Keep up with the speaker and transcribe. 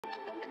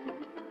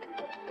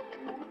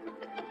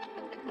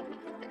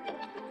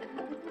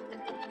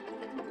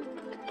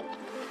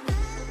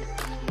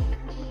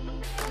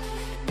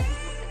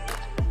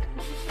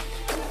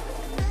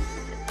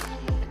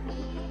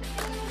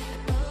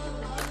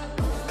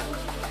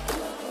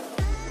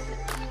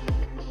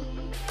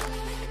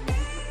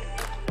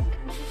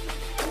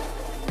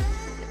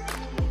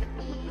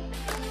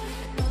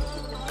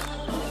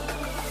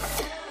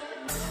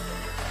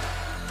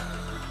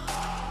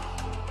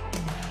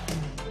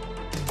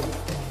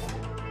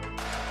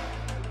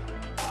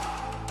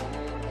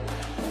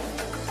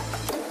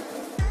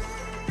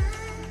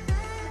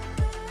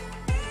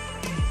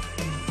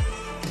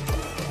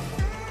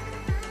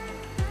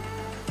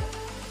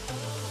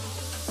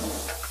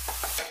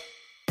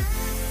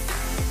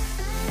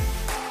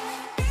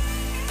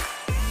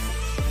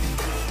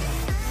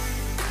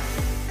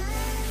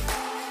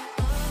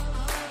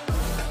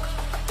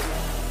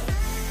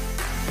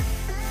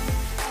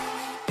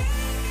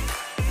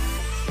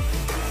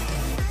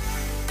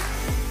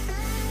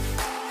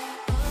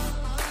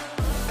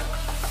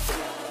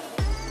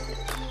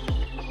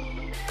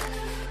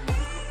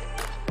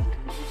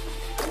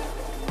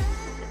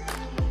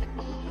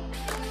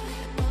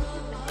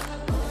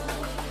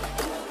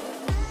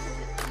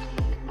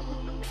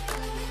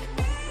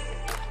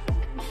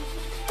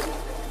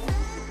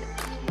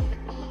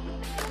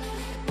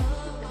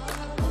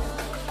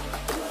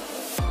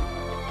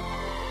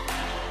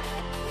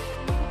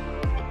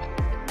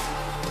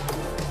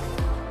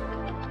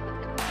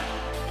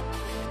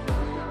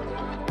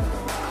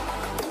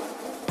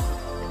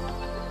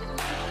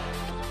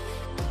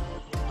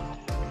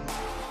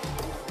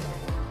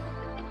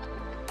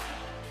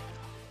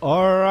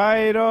All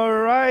right.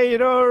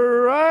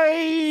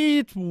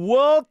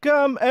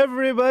 Welcome,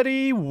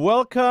 everybody.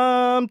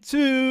 Welcome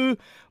to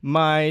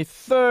my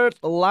third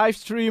live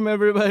stream,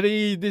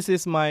 everybody. This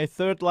is my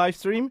third live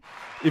stream.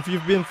 If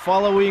you've been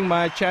following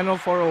my channel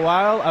for a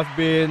while, I've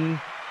been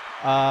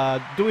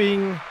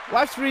doing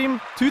live stream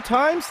 2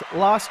 times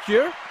last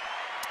year.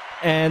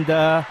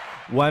 And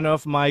one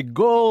of my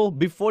goals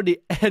before the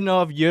end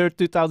of year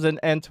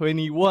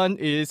 2021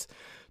 is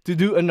to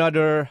do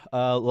another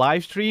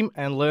live stream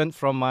and learn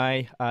from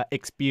my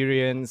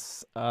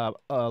experience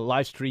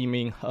live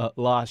streaming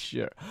last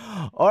year.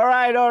 All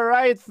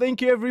right.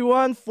 Thank you,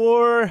 everyone,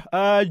 for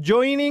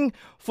joining.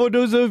 For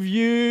those of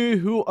you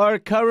who are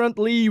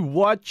currently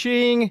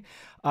watching,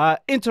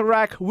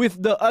 interact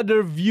with the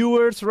other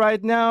viewers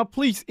right now.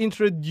 Please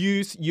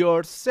introduce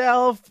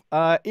yourself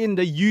in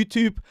the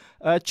YouTube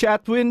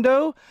chat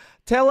window.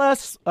 Tell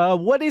us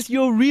what is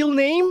your real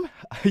name?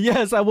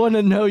 Yes, I want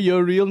to know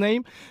your real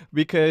name,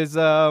 because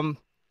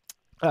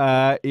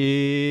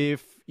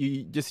if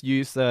you just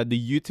use the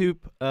YouTube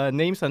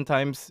name,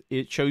 sometimes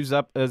it shows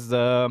up as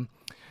a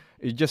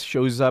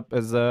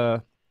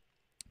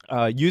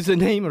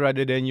username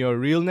rather than your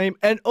real name.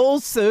 And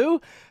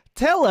also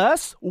tell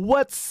us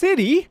what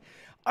city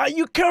are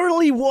you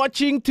currently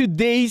watching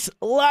today's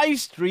live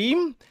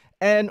stream.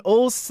 And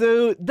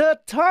also the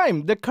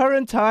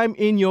current time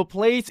in your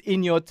place,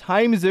 in your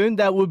time zone.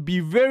 That would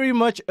be very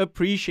much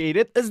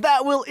appreciated, as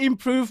that will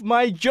improve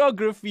my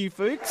geography,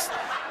 folks.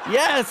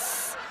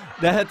 Yes,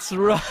 that's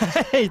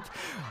right.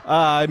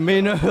 I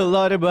may know a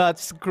lot about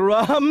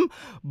Scrum,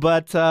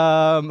 but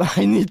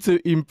I need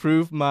to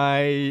improve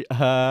my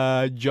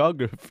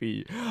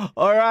geography.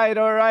 All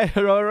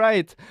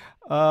right.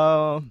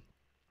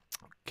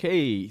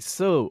 Okay,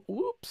 so,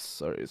 whoops,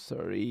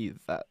 sorry,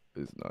 that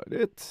is not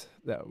it.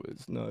 That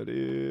was not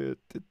it.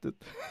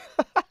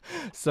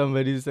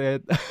 Somebody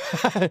said,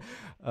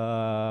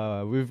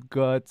 we've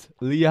got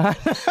Liana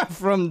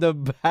from the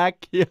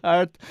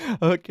backyard.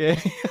 Okay.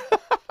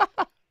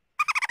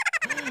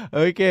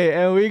 Okay,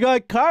 and we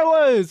got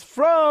Carlos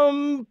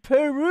from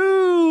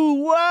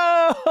Peru.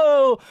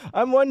 Whoa!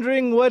 I'm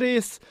wondering what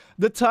is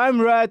the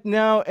time right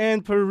now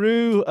in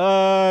Peru.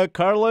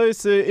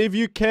 Carlos, if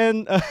you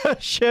can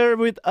share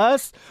with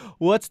us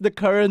what's the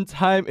current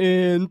time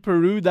in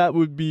Peru, that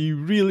would be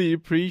really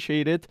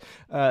appreciated.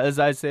 As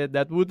I said,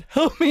 that would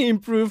help me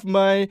improve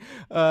my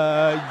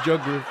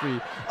geography.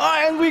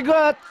 Oh, and we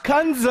got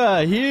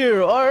Kanza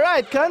here. All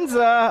right,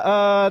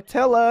 Kanza,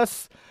 tell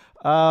us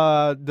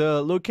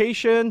the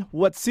location,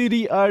 what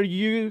city are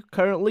you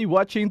currently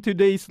watching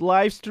today's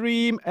live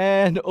stream,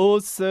 and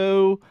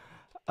also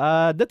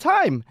the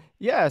time.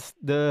 Yes,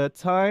 the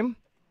time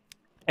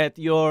at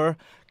your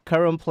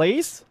current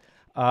place.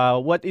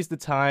 What is the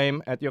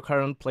time at your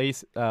current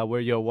place where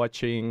you're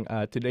watching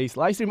today's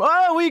live stream?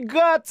 Oh, we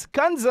got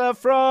Kanza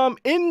from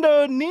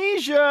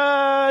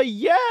Indonesia.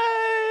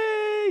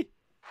 Yay!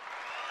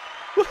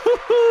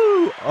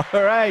 Woohoo!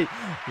 All right,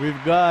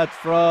 we've got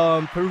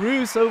from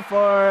Peru so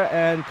far,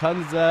 and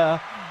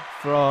Kanza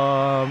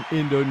from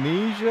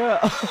Indonesia.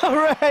 All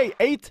right,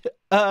 8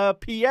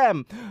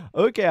 p.m.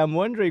 Okay, I'm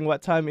wondering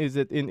what time is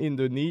it in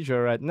Indonesia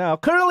right now.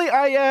 Currently,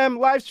 I am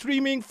live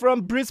streaming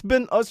from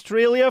Brisbane,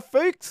 Australia,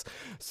 folks.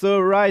 So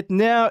right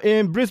now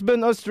in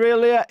Brisbane,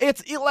 Australia,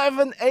 it's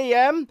 11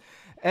 a.m.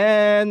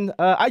 And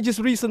I just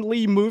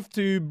recently moved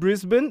to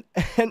Brisbane,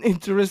 and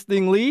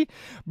interestingly,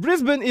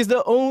 Brisbane is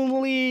the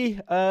only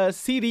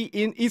city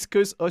in East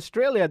Coast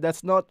Australia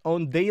that's not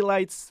on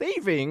daylight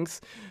savings.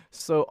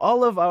 So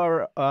all of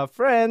our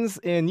friends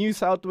in New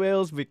South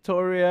Wales,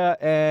 Victoria,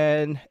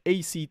 and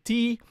ACT,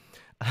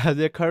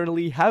 they're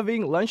currently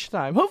having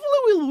lunchtime.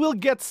 Hopefully we'll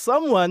get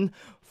someone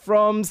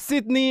from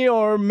Sydney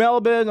or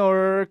Melbourne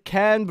or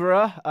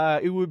Canberra.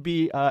 It would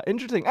be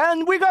interesting.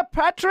 And we got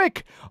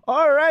Patrick.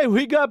 All right,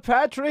 we got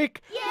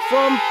Patrick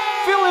from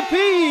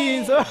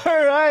Philippines. All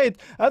right,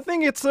 I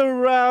think it's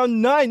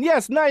around 9.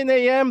 Yes, 9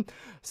 a.m.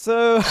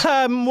 So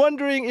I'm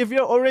wondering if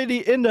you're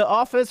already in the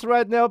office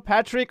right now,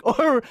 Patrick,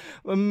 or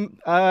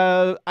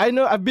I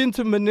know I've been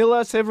to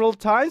Manila several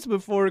times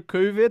before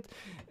COVID,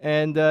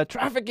 and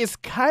traffic is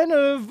kind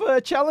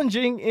of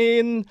challenging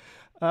in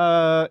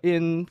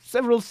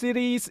several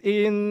cities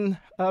in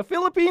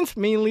Philippines,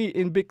 mainly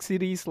in big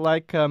cities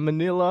like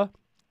Manila.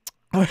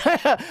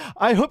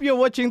 I hope you're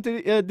watching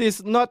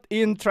this not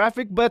in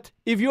traffic, but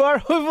if you are,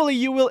 hopefully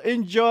you will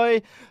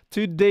enjoy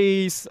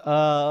today's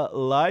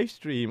live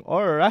stream.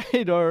 All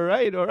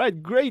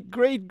right.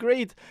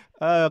 Great.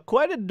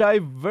 Quite a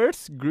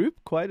diverse group.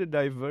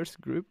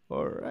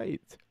 All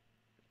right.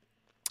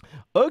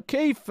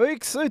 Okay,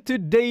 folks, so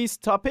today's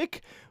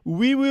topic,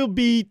 we will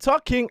be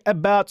talking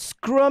about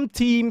Scrum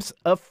Team's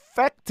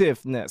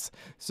effectiveness.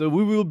 So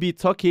we will be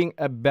talking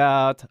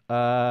about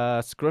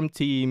Scrum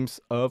Team's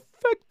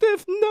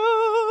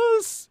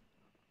effectiveness.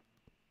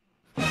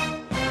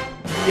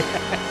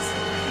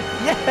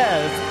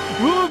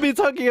 Yes, we will be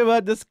talking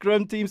about the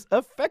Scrum Team's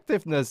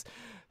effectiveness.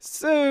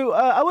 So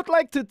I would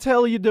like to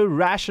tell you the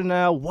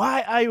rationale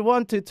why I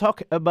want to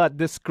talk about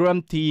the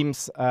Scrum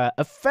Team's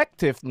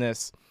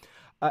effectiveness.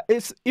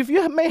 If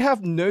you may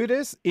have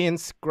noticed in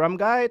Scrum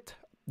Guide,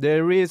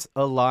 there is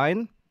a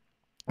line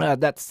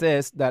that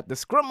says that the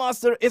Scrum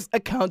Master is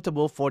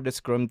accountable for the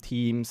Scrum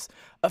Team's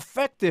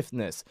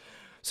effectiveness.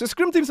 So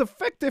Scrum Team's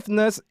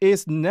effectiveness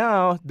is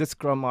now the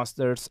Scrum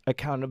Master's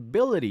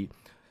accountability.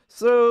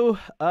 So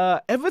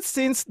ever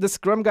since the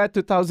Scrum Guide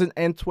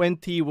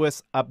 2020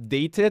 was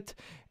updated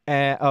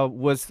and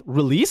was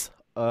released,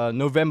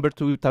 November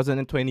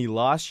 2020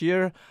 last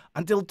year,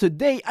 until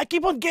today, I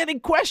keep on getting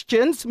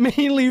questions,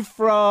 mainly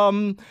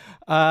from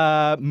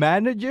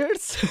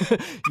managers.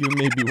 You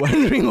may be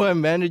wondering why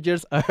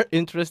managers are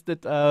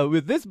interested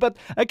with this, but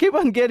I keep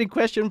on getting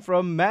questions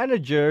from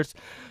managers.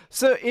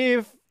 So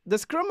if the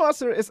Scrum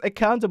Master is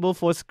accountable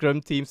for Scrum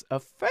Team's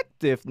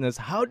effectiveness,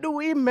 how do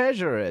we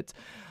measure it?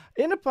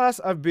 In the past,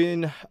 I've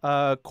been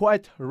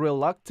quite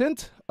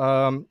reluctant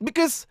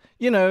because,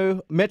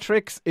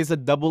 metrics is a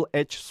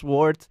double-edged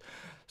sword.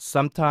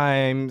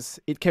 Sometimes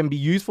it can be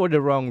used for the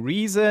wrong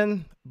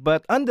reason,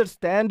 but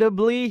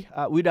understandably,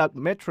 without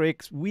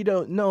metrics, we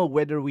don't know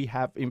whether we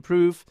have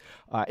improved.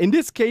 In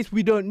this case,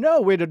 we don't know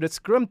whether the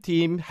Scrum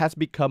Team has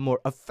become more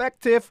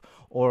effective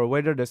or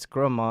whether the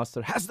Scrum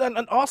Master has done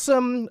an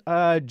awesome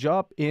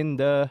job in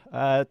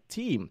the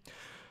team.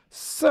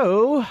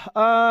 So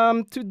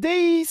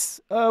today's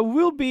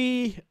will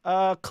be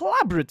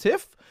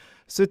collaborative.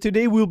 So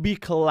today will be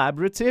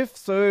collaborative.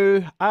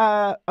 So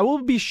I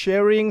will be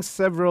sharing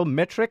several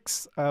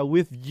metrics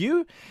with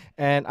you,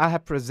 and I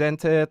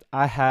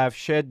have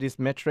shared these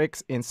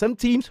metrics in some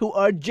teams who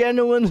are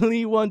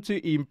genuinely want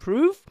to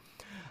improve.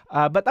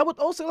 But I would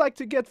also like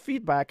to get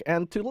feedback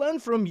and to learn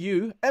from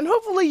you. And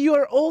hopefully you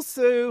are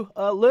also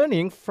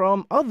learning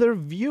from other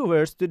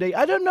viewers today.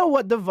 I don't know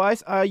what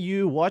device are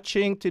you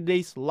watching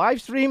today's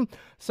live stream.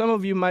 Some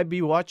of you might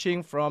be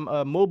watching from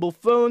a mobile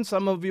phone.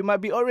 Some of you might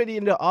be already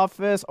in the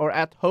office or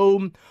at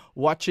home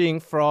watching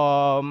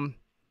from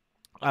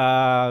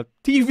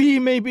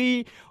TV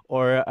maybe,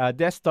 or a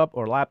desktop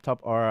or laptop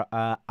or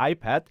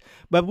iPad.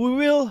 But we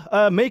will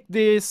make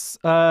this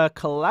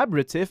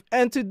collaborative.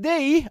 And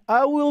today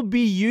I will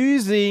be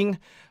using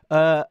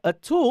a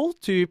tool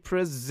to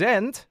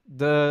present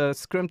the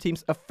Scrum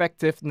Team's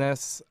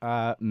effectiveness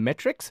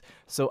metrics.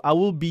 So I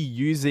will be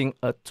using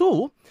a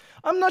tool.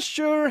 I'm not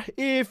sure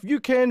if you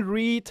can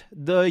read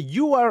the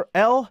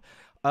URL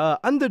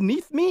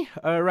underneath me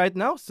right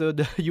now. So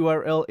the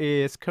URL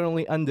is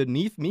currently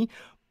underneath me.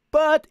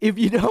 But if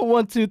you don't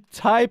want to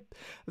type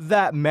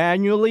that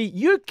manually,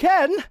 you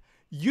can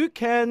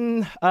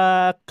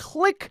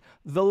click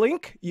the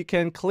link. You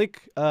can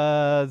click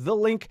the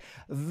link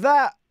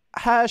that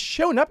has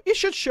shown up. It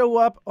should show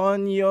up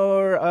on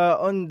your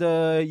on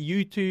the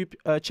YouTube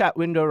chat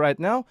window right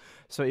now.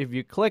 So if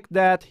you click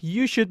that,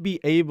 you should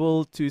be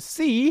able to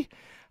see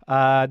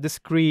the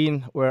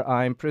screen where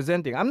I'm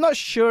presenting. I'm not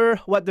sure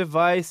what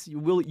device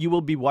you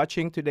will be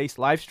watching today's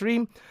live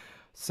stream.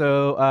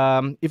 So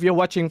if you're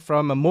watching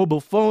from a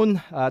mobile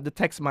phone, the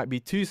text might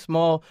be too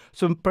small.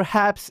 So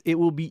perhaps it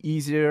will be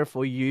easier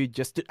for you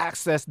just to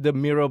access the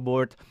mirror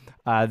board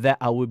that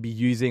I will be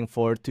using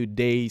for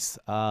today's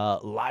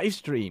live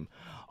stream.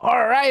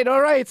 All right.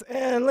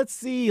 And let's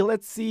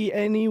see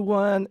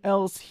anyone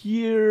else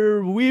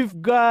here.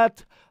 We've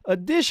got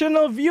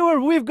additional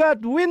viewer. We've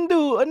got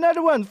Windu,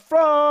 another one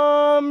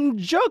from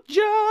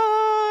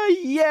Jogja.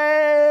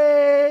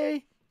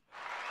 Yay!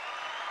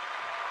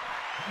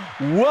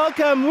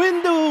 Welcome,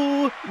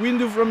 Windu.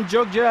 Windu from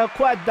Jogja,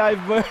 quite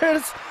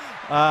diverse.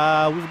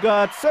 We've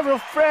got several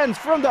friends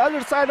from the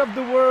other side of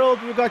the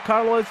world. We've got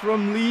Carlos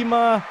from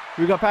Lima.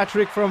 We've got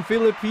Patrick from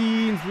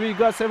Philippines. We've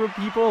got several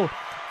people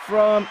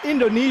from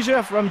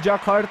Indonesia, from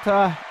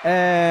Jakarta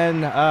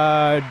and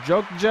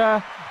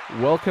Jogja.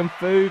 Welcome,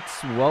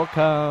 folks.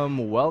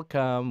 Welcome,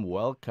 welcome,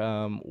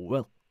 welcome,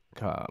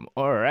 welcome.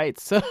 All right,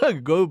 so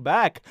go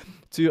back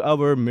to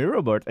our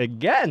Miro board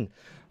again.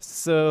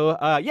 So,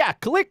 yeah,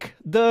 click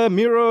the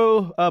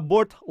Miro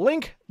board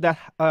link that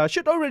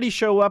should already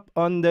show up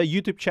on the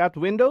YouTube chat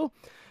window.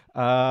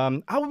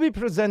 I will be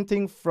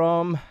presenting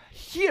from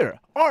here.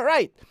 All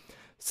right.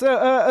 So,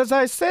 as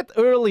I said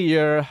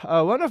earlier,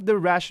 one of the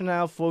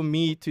rationale for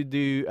me to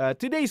do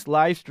today's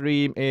live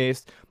stream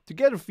is to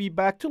get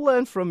feedback, to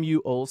learn from you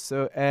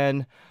also,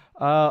 and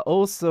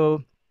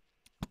also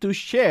to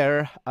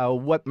share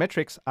what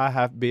metrics I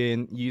have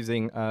been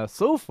using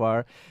so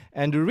far.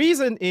 And the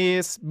reason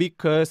is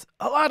because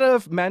a lot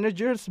of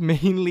managers,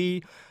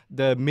 mainly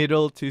the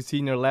middle to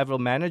senior level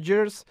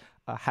managers,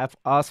 have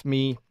asked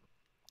me,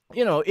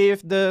 you know,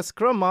 if the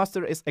Scrum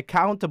Master is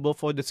accountable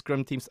for the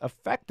Scrum team's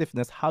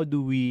effectiveness, how do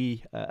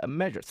we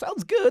measure?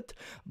 Sounds good,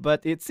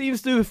 but it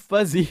seems too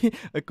fuzzy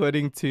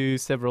according to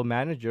several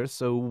managers.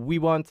 So we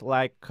want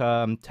like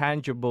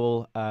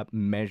tangible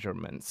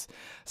measurements.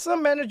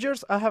 Some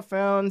managers I have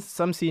found,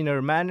 some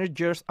senior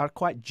managers are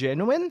quite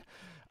genuine.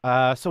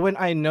 So when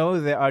I know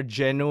they are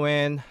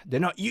genuine, they're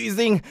not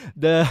using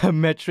the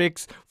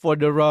metrics for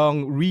the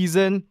wrong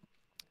reason.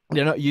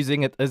 They're not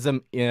using it as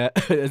an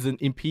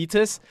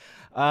impetus.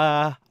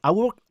 I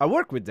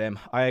work with them.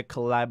 I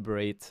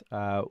collaborate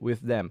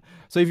with them.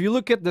 So if you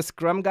look at the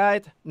Scrum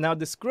Guide, now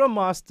the Scrum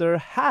Master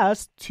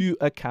has two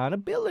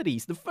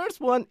accountabilities. The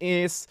first one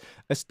is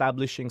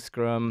establishing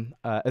Scrum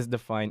as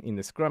defined in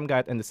the Scrum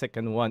Guide, and the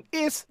second one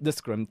is the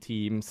Scrum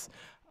team's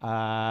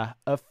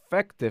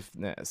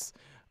effectiveness.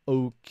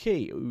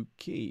 Okay,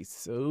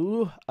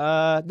 so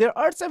there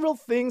are several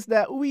things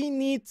that we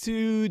need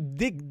to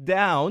dig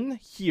down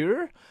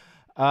here.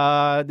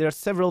 There are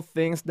several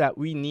things that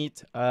we need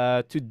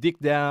to dig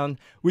down,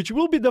 which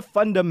will be the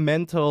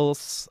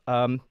fundamentals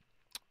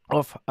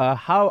of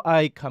how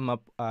I come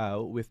up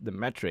with the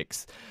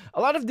metrics.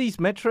 A lot of these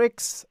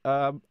metrics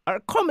are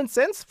common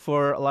sense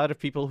for a lot of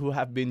people who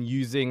have been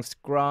using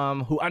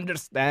Scrum, who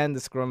understand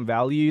the Scrum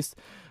values.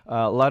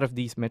 A lot of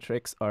these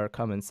metrics are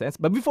common sense.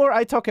 But before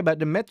I talk about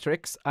the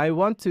metrics, I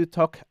want to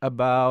talk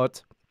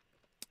about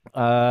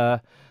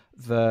the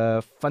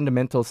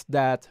fundamentals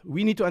that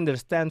we need to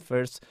understand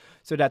first,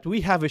 so that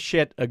we have a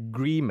shared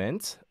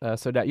agreement,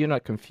 so that you're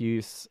not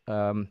confused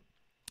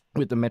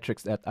with the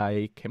metrics that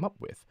I came up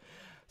with.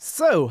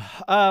 So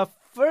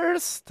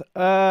first,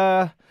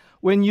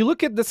 when you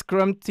look at the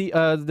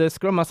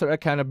Scrum Master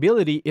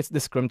accountability, it's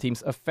the Scrum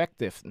team's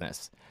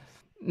effectiveness.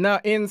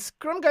 Now, in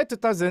Scrum Guide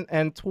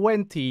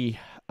 2020,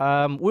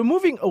 we're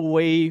moving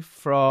away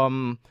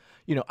from,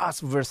 you know,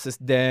 us versus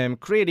them,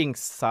 creating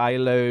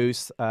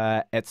silos,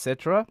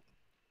 etc.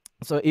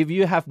 So if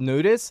you have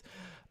noticed,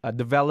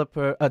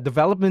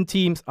 development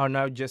teams are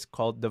now just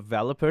called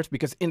developers,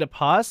 because in the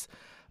past,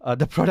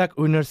 the product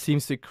owner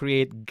seems to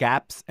create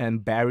gaps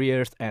and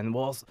barriers and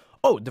walls.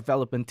 Oh,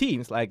 development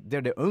teams, like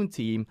they're their own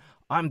team.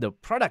 I'm the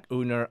product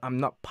owner. I'm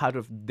not part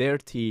of their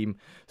team.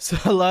 So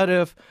a lot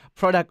of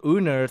product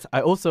owners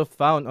I also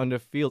found on the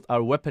field are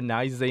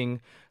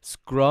weaponizing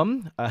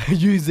Scrum,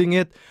 using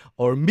it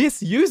or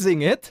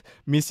misusing it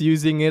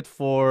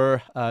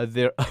for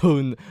their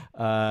own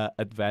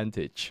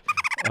advantage.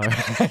 All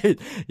right.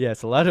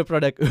 Yes, a lot of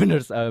product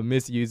owners are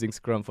misusing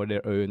Scrum for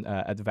their own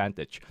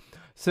advantage.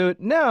 So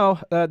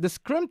now the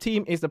Scrum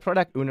team is the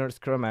product owner,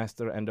 Scrum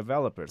Master, and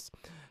developers.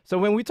 So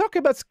when we talk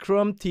about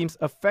Scrum team's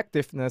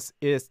effectiveness,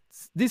 is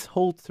this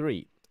whole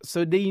three.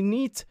 So they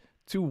need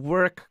to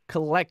work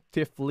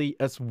collectively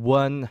as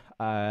one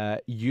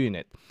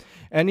unit.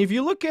 And if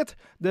you look at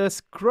the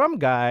Scrum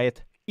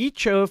Guide,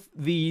 each of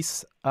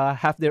these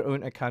have their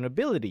own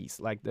accountabilities.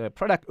 Like the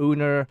product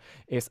owner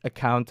is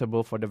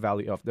accountable for the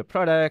value of the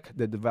product.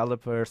 The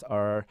developers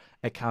are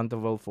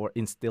accountable for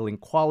instilling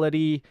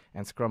quality,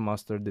 and Scrum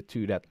Master, the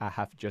two that I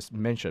have just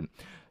mentioned.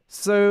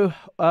 So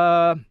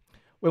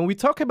when we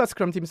talk about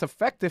Scrum Team's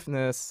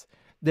effectiveness,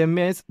 there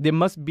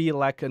must be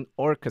like an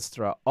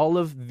orchestra. All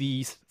of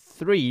these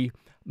three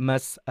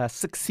must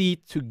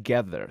succeed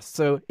together.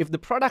 So if the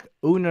product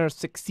owners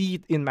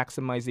succeed in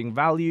maximizing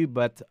value,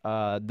 but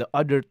the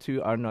other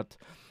two are not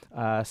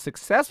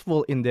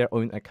successful in their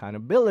own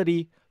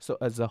accountability, so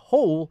as a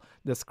whole,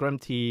 the Scrum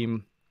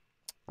team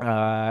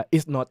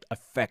is not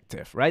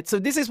effective, right? So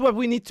this is what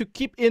we need to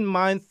keep in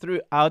mind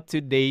throughout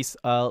today's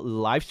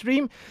live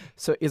stream.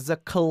 So it's a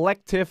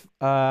collective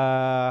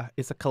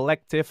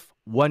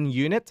one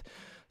unit.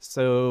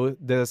 So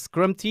the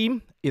Scrum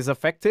team is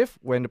effective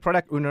when the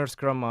product owner,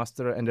 Scrum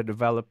Master, and the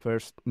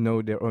developers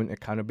know their own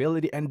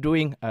accountability and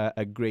doing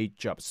a great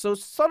job. So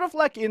sort of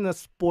like in a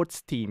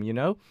sports team, you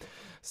know?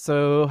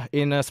 So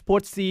in a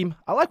sports team,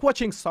 I like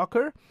watching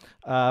soccer.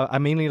 I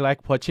mainly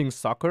like watching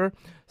soccer.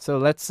 So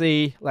let's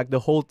say like the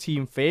whole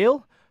team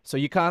fail. So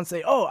you can't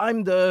say, oh,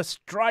 I'm the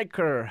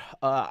striker.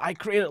 I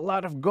created a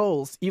lot of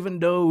goals, even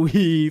though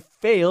we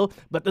fail.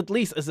 But at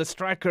least as a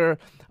striker,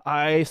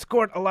 I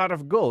scored a lot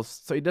of goals.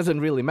 So it doesn't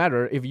really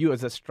matter if you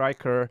as a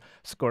striker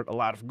scored a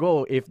lot of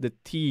goals. If the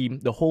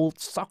team, the whole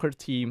soccer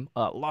team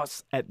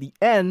lost at the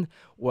end,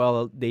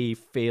 well, they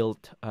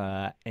failed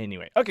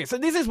anyway. Okay, so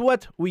this is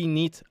what we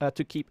need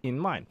to keep in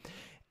mind.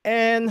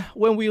 And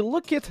when we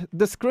look at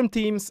the Scrum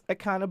team's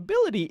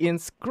accountability in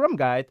Scrum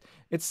Guide,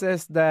 it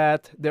says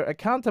that they're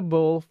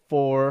accountable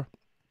for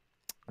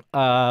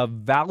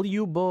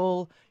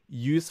valuable,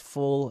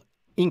 useful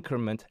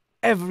increment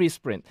every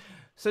sprint.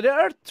 So there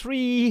are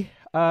three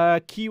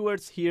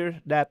keywords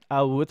here that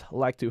I would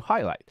like to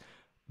highlight: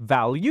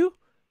 value,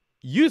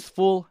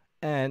 useful,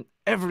 and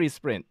every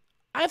sprint.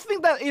 I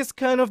think that is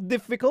kind of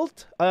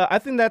difficult. I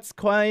think that's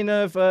kind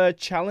of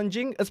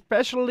challenging,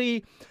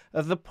 especially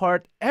the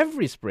part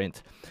every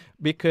sprint.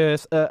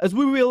 Because as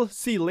we will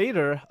see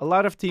later, a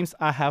lot of teams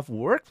I have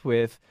worked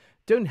with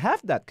don't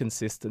have that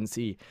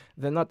consistency.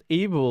 They're not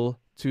able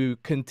to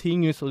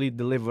continuously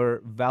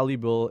deliver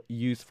valuable,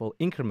 useful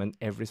increment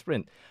every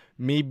sprint.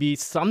 Maybe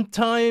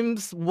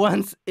sometimes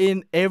once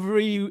in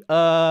every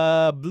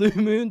blue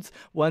moons,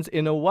 once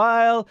in a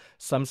while.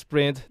 Some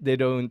sprint they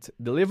don't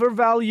deliver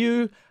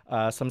value.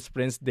 Some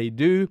sprints they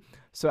do.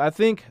 So I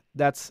think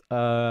that's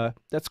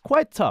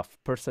quite tough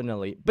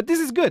personally. But this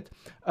is good.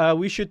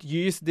 We should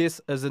use this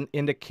as an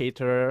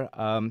indicator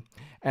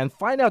and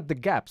find out the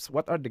gaps.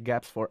 What are the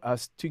gaps for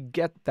us to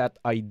get that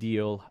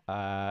ideal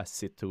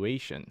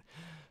situation?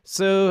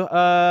 So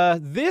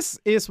this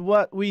is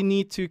what we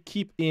need to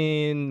keep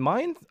in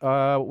mind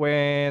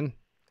when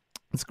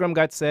Scrum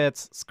Guide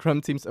says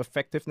Scrum Team's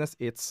effectiveness.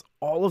 It's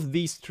all of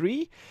these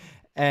three,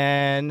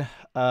 and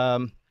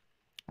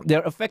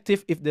they're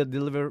effective if they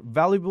deliver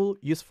valuable,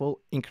 useful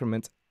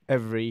increments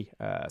every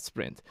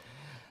sprint.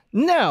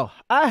 Now,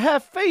 I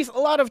have faced a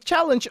lot of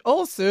challenge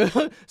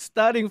also,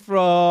 starting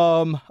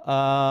from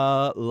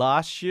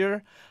last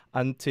year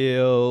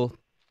until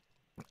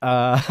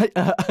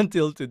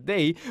until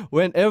today,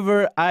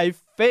 whenever I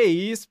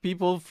face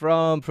people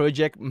from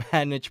project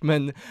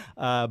management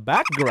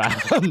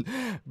background,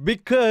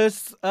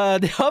 because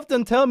they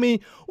often tell me,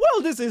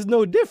 well, this is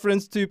no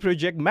difference to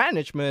project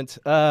management.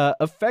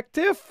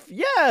 Effective?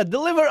 Yeah,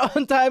 deliver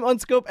on time, on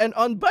scope, and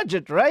on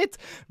budget, right?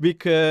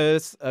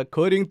 Because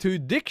according to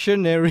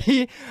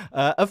dictionary,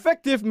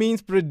 effective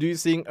means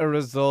producing a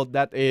result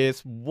that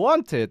is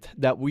wanted,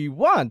 that we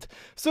want.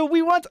 So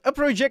we want a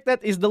project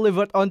that is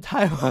delivered on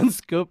time, on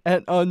scope,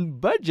 and on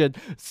budget.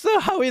 So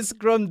how is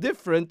Scrum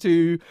different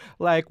to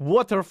like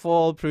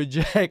waterfall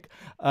project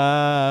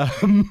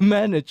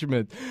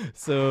management?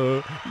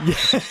 So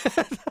yeah,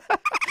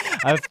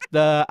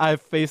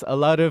 I've faced a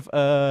lot of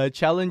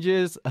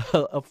challenges,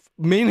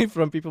 mainly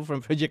from people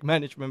from project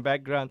management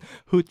background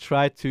who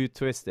try to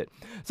twist it.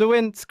 So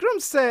when Scrum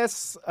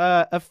says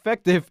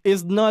effective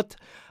is not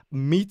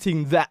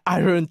meeting the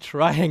iron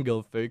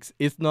triangle, folks.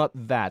 It's not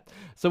that.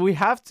 So we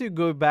have to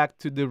go back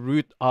to the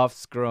root of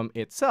Scrum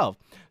itself.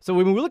 So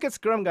when we look at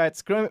Scrum Guide,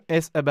 Scrum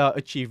is about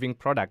achieving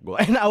product goal.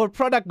 And our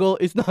product goal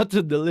is not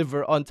to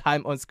deliver on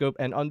time, on scope,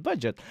 and on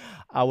budget.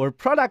 Our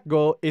product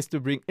goal is to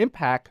bring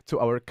impact to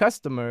our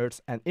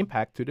customers and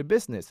impact to the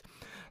business.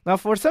 Now,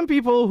 for some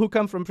people who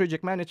come from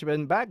project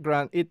management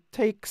background, it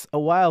takes a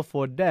while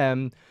for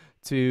them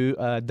to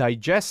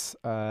digest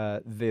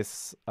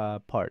this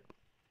part.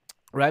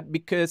 Right,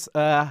 because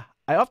I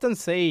often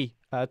say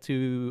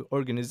to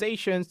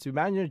organizations, to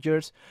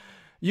managers,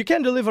 you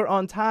can deliver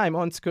on time,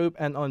 on scope,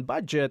 and on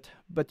budget,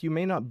 but you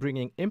may not bring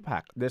in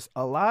impact. There's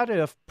a lot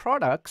of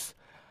products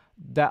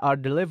that are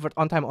delivered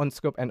on time, on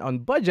scope, and on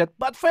budget,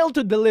 but fail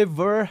to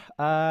deliver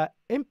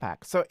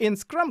impact. So in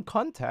Scrum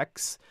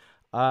context,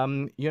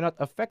 you're not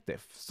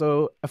effective.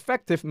 So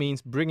effective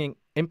means bringing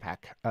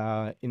impact,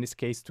 in this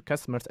case, to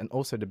customers and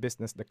also the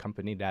business, the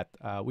company that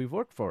we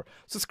work for.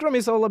 So Scrum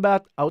is all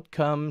about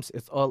outcomes.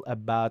 It's all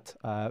about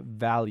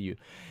value.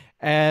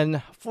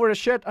 And for a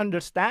shared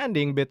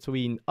understanding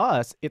between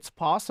us, it's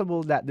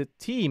possible that the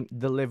team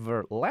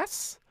deliver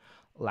less,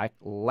 like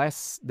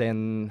less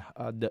than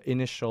the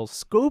initial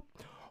scope,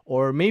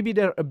 or maybe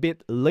they're a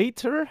bit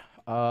later,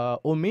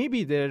 or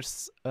maybe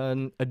there's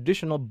an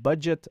additional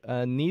budget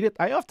needed.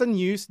 I often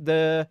use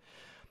the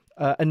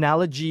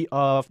analogy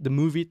of the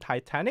movie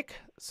Titanic.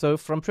 So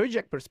from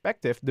project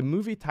perspective, the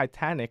movie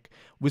Titanic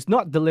was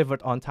not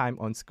delivered on time,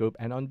 on scope,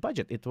 and on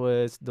budget. It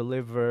was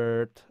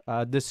delivered,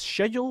 the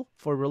schedule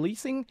for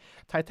releasing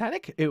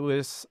Titanic, it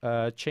was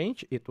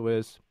changed. It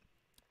was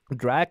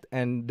dragged,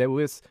 and there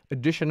was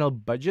additional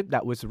budget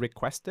that was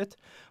requested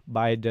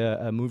by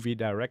the movie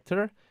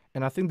director.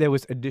 And I think there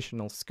was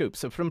additional scope.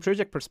 So from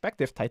project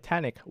perspective,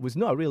 Titanic was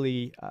not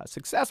really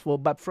successful.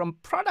 But from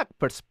product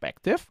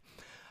perspective,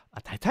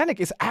 Titanic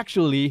is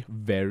actually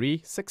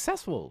very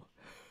successful.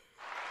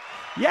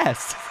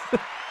 Yes.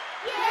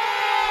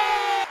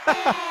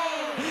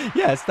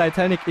 Yes,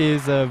 Titanic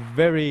is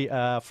very,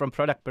 from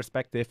product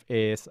perspective,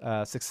 is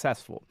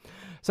successful.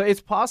 So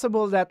it's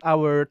possible that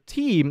our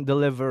team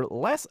deliver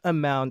less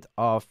amount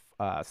of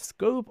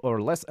scope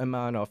or less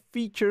amount of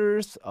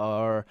features,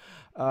 or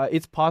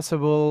it's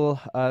possible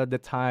the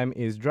time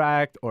is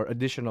dragged or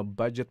additional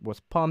budget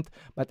was pumped.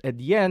 But at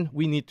the end,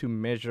 we need to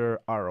measure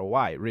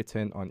ROI,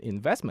 return on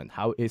investment.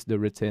 How is the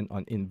return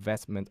on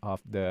investment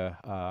of the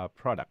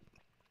product?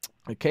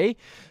 Okay,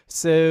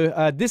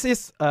 so this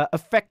is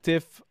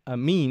effective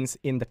means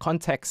in the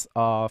context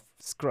of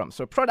Scrum.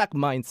 So product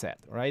mindset,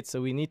 right?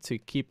 So we need to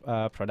keep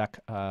product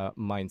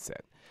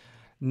mindset.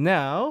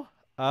 Now,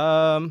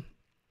 from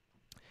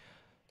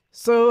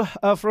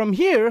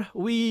here,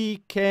 we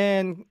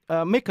can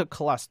make a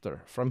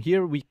cluster. From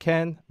here, we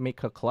can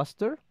make a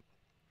cluster.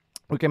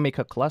 We can make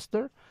a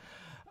cluster.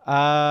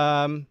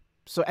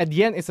 So at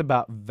the end, it's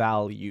about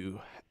value.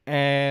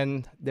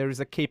 And there is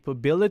a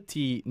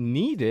capability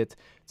needed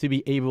to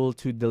be able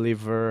to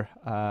deliver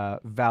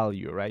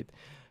value, right?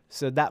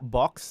 So that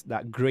box,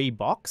 that gray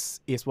box,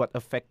 is what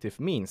effective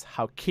means.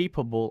 How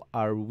capable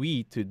are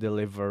we to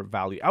deliver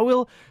value? I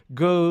will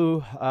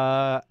go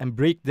and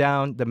break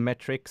down the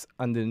metrics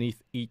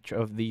underneath each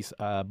of these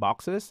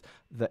boxes,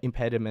 the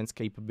impediments,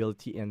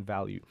 capability, and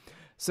value.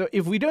 So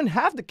if we don't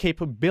have the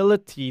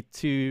capability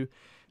to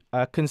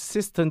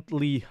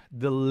consistently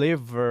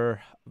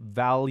deliver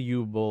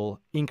valuable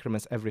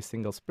increments every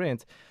single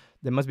sprint,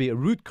 there must be a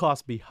root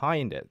cause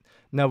behind it.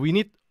 Now we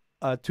need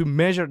to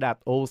measure that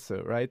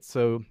also, right?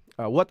 So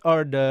what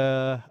are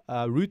the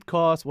root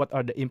cause? What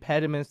are the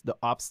impediments, the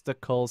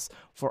obstacles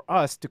for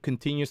us to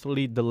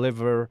continuously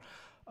deliver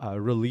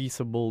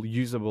releasable,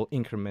 usable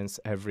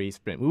increments every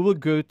sprint? We will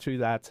go through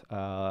that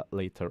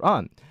later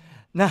on.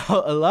 Now,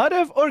 a lot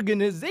of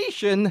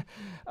organization,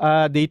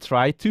 they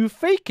try to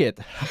fake it.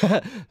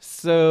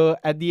 So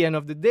at the end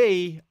of the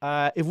day,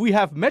 if we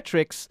have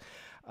metrics,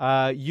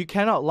 you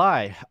cannot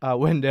lie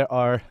when there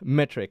are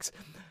metrics.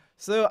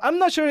 So I'm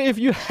not sure if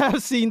you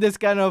have seen this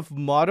kind of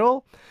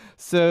model.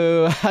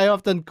 So I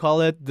often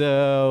call it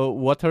the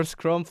water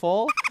scrum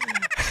fall.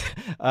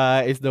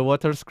 It's the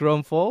water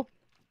scrum fall.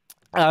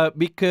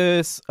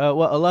 Because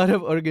what a lot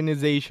of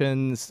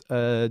organizations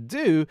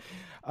do,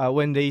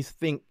 when they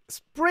think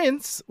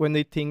sprints,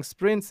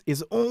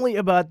 is only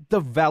about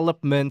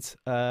development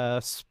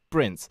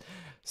sprints.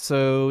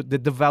 So the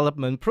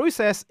development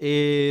process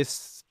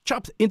is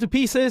chopped into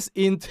pieces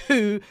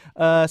into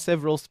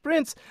several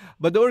sprints,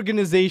 but the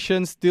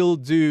organizations still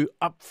do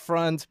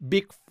upfront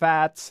big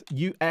fat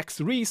UX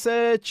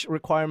research,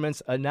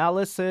 requirements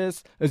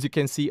analysis, as you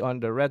can see on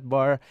the red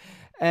bar.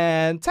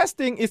 And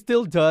testing is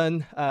still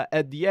done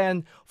at the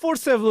end for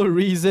several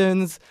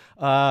reasons.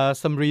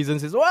 Some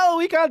reasons is, well,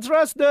 we can't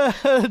trust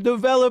the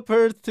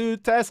developers to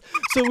test,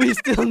 so we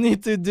still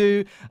need to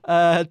do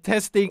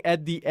testing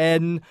at the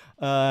end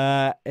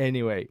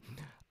anyway.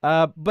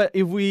 But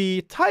if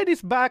we tie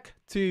this back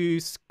to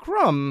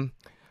Scrum,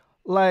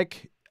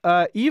 like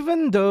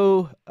even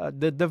though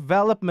the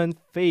development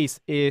phase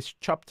is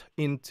chopped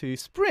into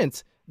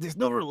sprints, there's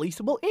no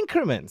releasable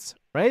increments,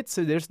 right?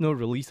 So there's no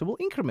releasable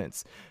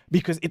increments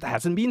because it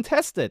hasn't been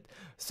tested.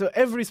 So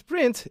every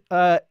sprint,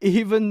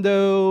 even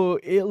though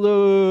it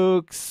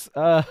looks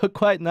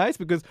quite nice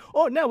because,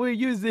 oh, now we're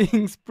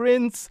using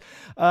sprints,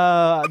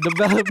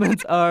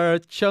 developments are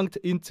chunked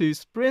into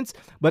sprints,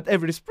 but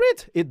every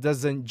sprint, it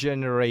doesn't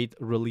generate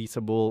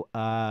releasable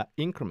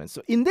increments.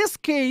 So in this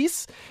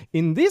case,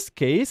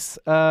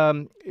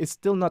 it's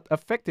still not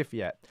effective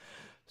yet.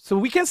 So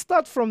we can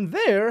start from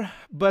there,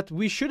 but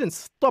we shouldn't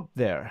stop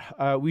there.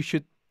 We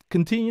should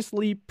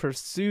continuously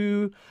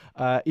pursue,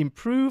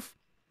 improve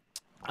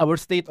our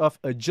state of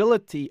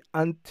agility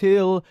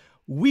until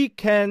we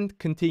can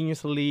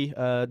continuously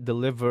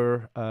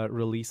deliver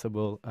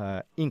releasable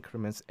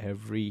increments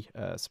every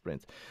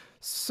sprint.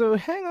 So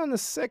hang on a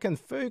second,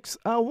 folks.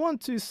 I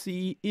want to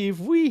see if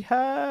we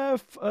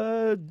have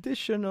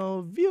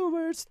additional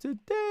viewers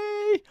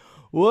today.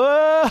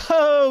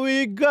 Whoa,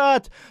 we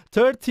got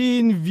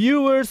 13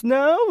 viewers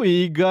now.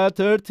 We got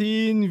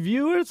 13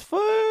 viewers,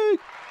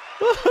 folks.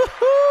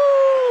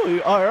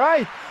 All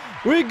right.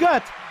 We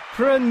got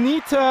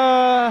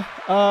Pranita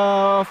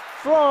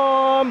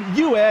from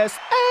USA.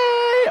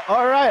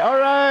 All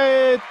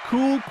right.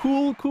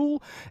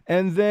 Cool.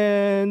 And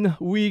then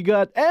we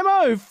got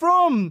Emma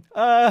from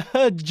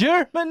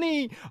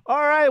Germany.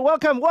 All right,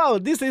 welcome. Wow,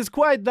 this is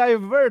quite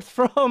diverse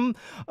from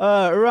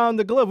around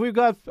the globe. We've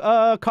got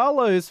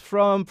Carlos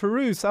from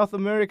Peru, South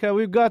America.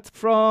 We've got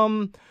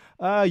from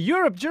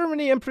Europe,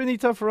 Germany, and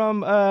Pranita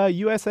from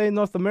USA,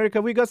 North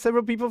America. We got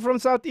several people from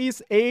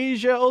Southeast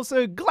Asia.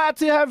 Also, glad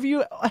to have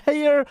you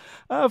here,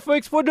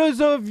 folks. For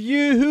those of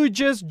you who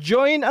just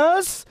joined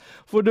us,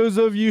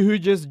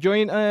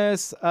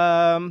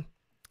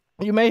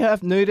 you may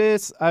have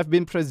noticed I've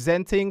been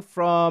presenting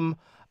from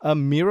a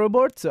Miro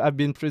board. So I've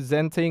been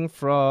presenting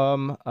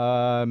from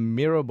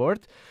Miro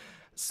board.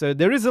 So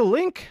there is a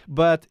link,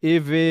 but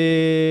if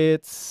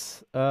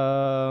it's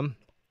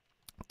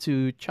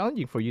too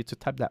challenging for you to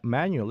type that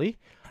manually,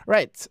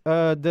 right,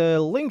 the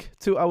link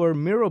to our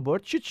Miro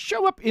board should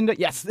show up in the,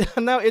 yes,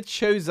 now it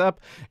shows up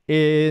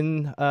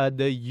in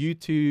the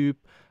YouTube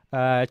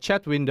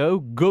chat window.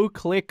 Go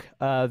click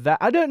that.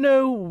 I don't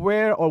know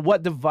where or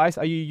what device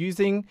are you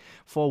using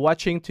for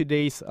watching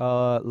today's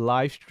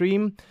live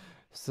stream.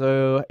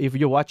 So if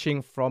you're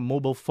watching from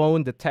mobile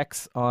phone, the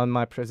text on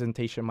my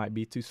presentation might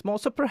be too small.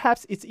 So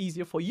perhaps it's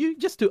easier for you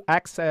just to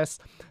access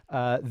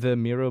the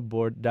Miro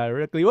board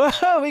directly.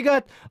 Wow, we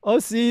got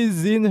Aussie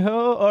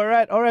Zinho. All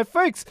right,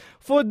 folks.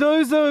 For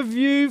those of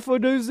you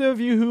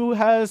who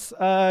has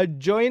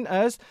joined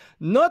us,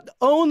 not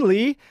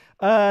only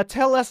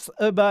tell us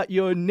about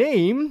your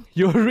name,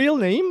 your real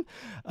name,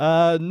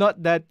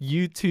 not that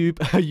YouTube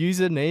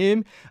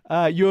username,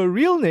 your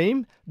real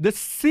name, the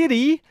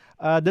city,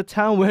 the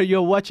town where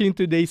you're watching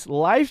today's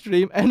live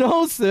stream, and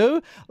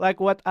also, like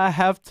what I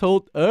have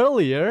told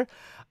earlier,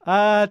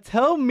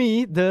 tell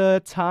me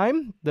the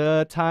time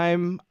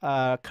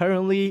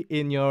currently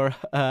in your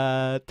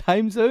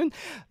time zone.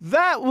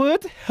 That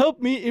would help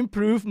me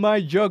improve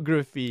my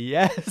geography.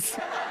 Yes.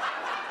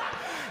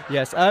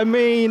 Yes, I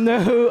may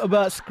know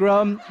about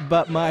Scrum,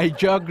 but my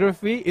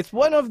geography, it's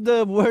one of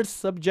the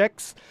worst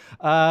subjects.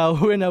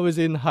 When I was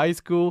in high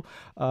school,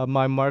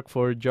 my mark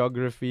for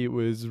geography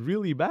was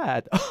really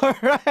bad. All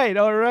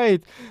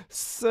right.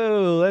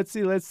 So let's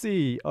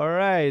see. All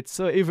right.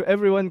 So if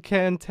everyone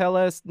can tell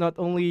us not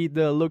only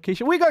the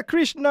location, we got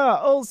Krishna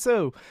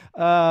also.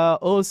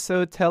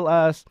 Also tell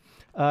us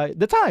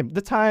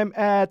the time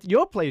at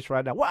your place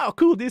right now. Wow,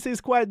 cool. This is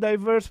quite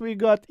diverse. We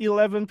got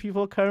 11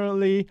 people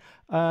currently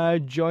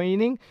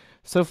joining.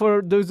 So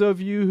for those of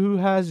you who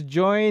has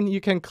joined, you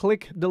can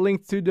click the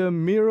link to the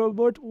Miro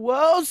board.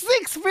 Wow,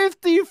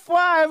 6:55.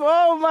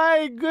 Oh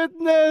my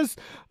goodness.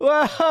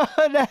 Wow,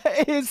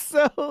 that is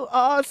so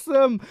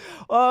awesome.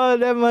 Oh,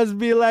 that must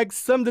be like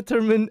some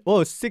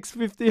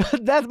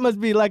 6:50. That must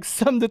be like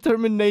some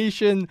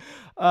determination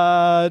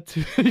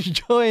to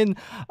join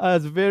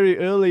us very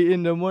early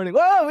in the morning.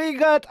 Oh, we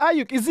got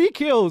Ayuk,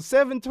 Ezekiel,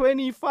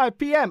 7:25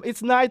 p.m.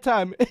 It's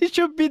nighttime. It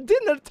should be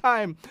dinner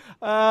time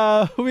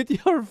with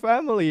your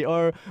family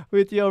or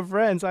with your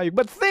friends. Ayuk.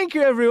 But thank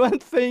you, everyone.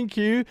 Thank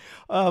you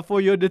for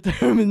your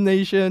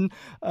determination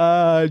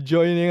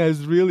joining us.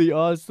 Really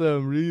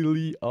awesome.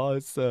 Really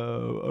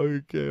awesome.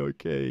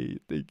 Okay.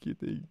 Thank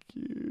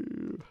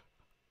you.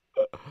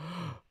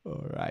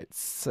 All right,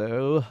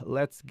 so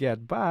let's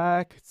get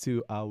back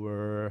to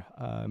our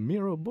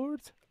Miro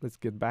board.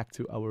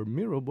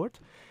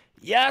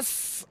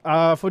 Yes,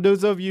 for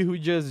those of you who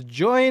just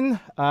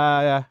joined,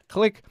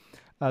 click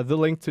the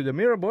link to the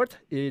Miro board,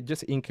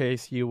 just in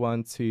case you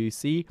want to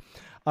see.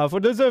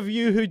 For those of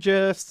you who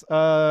just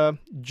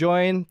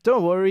joined,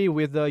 don't worry,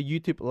 with the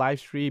YouTube live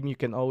stream, you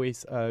can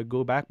always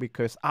go back,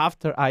 because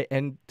after I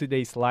end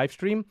today's live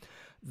stream,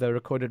 the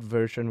recorded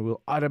version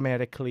will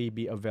automatically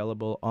be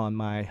available on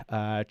my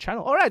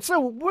channel. All right, so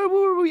where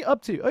were we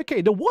up to?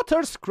 Okay, the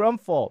water scrum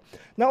fall.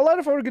 Now, a lot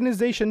of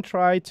organizations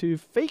try to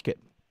fake it.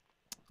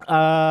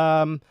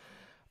 Some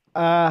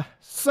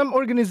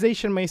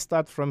organization may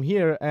start from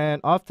here, and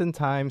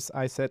oftentimes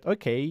I said,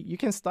 okay, you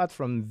can start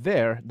from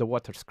there, the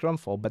water scrum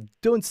fall, but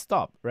don't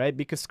stop, right?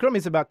 Because Scrum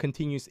is about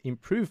continuous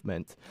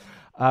improvement.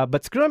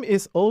 But Scrum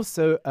is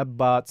also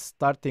about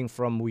starting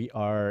from we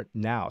are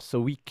now.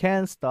 So we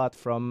can start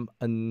from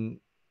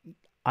an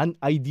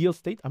unideal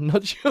state. I'm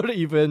not sure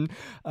even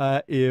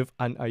if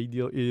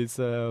unideal is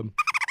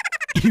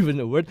even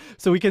a word.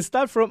 So we can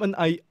start from an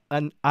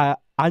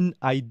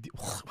unideal.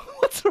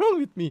 What's wrong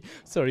with me?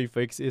 Sorry,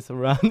 folks. It's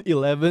around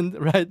 11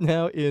 right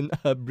now in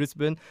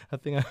Brisbane. I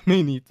think I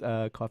may need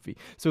coffee.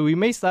 So we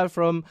may start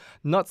from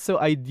not so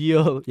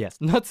ideal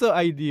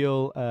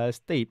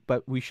state,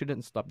 but we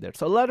shouldn't stop there.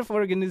 So a lot of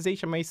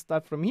organizations may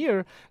start from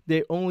here.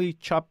 They only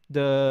chop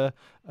the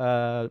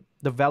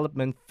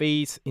development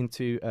phase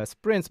into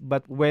sprints,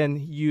 but when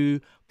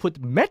you put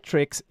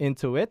metrics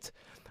into it,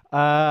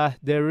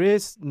 there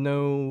is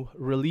no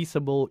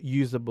releasable,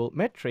 usable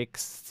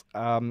metrics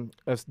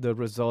as the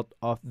result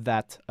of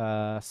that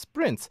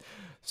sprint.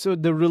 So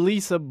the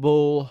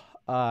releasable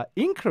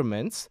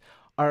increments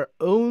are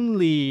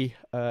only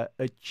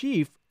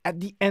achieved at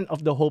the end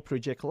of the whole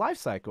project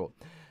lifecycle.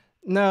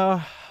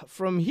 Now,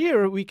 from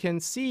here, we can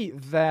see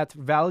that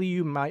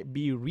value might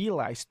be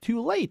realized too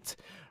late,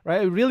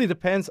 right? It really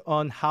depends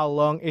on how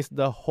long is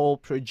the whole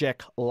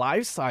project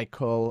life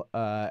cycle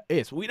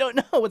is. We don't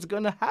know what's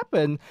going to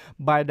happen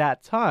by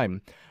that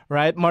time,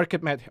 right?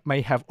 Market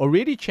may have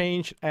already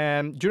changed,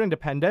 and during the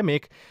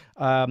pandemic,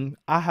 I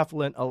have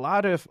learned a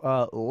lot of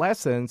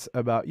lessons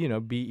about,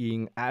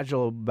 being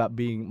agile, about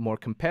being more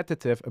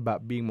competitive,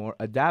 about being more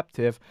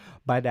adaptive.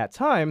 By that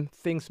time,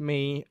 things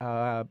may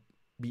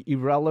be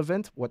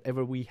irrelevant.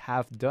 Whatever we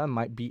have done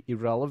might be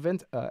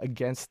irrelevant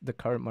against the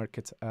current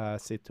market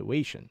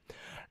situation,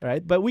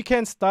 right? But we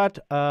can start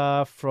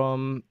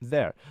from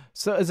there.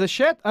 So as a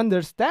shared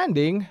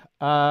understanding,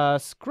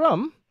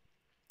 Scrum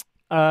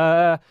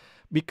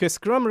because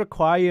Scrum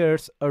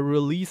requires a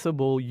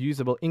releasable,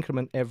 usable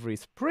increment every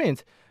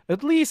sprint.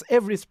 At least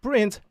every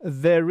sprint,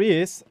 there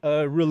is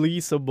a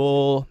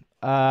releasable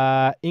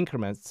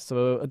increment.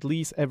 So at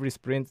least every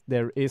sprint,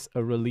 there is a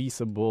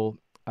releasable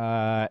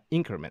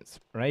increments,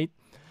 right?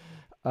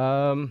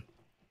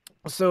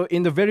 So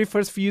in the very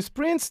first few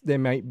sprints, there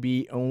might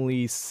be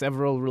only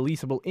several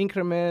releasable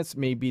increments.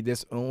 Maybe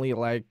there's only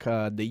like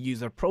the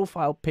user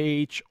profile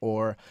page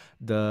or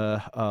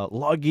the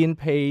login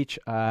page,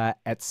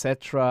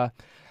 etc.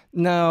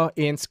 Now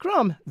in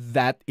Scrum,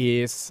 that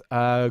is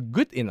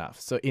good enough.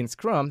 So in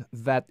Scrum,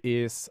 that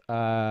is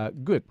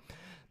good.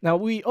 Now,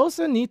 we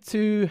also need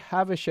to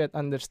have a shared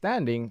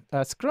understanding.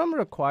 Scrum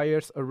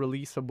requires a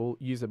releasable,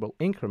 usable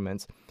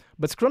increments,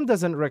 but Scrum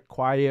doesn't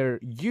require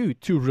you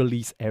to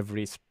release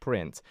every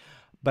sprint.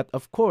 But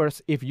of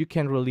course, if you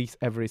can release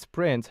every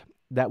sprint,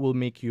 that will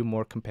make you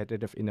more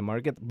competitive in the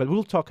market, but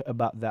we'll talk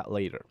about that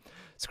later.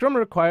 Scrum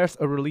requires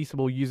a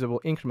releasable,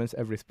 usable increments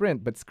every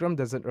sprint, but Scrum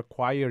doesn't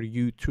require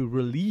you to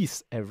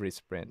release every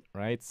sprint,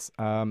 right?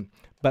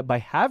 But by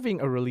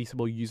having a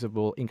releasable,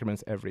 usable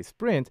increments every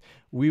sprint,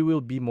 we will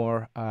be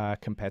more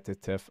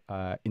competitive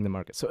in the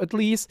market. So at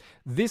least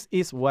this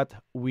is what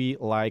we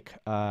like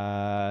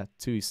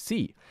to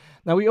see.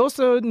 Now, we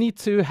also need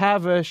to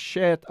have a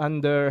shared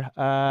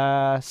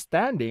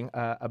understanding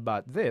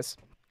about this.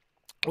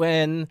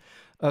 When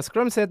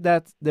Scrum said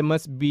that there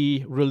must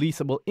be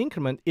releasable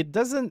increment, it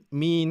doesn't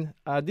mean,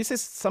 this is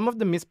some of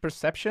the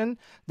misperception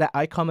that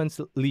I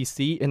commonly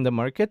see in the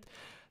market.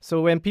 So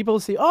when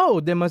people say, oh,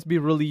 there must be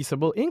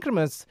releasable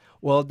increments,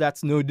 well,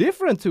 that's no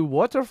different to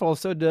waterfall.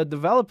 So the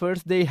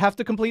developers, they have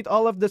to complete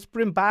all of the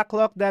sprint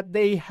backlog that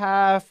they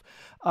have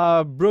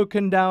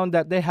broken down,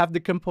 that they have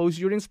decomposed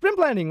during sprint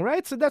planning,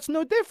 right? So that's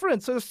no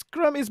different. So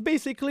Scrum is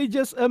basically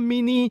just a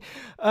mini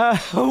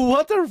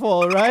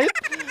waterfall, right?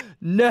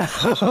 No,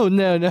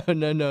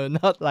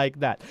 not like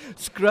that.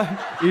 Scrum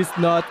is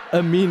not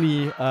a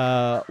mini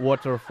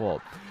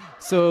waterfall.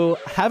 So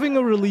having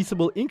a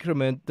releasable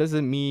increment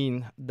doesn't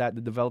mean that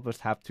the developers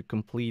have to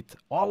complete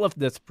all of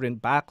the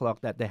sprint backlog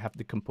that they have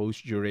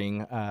decomposed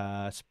during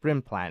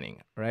sprint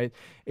planning, right?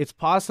 It's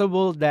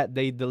possible that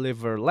they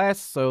deliver less.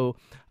 So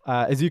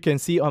as you can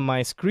see on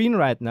my screen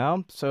right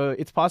now, so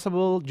it's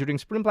possible during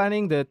sprint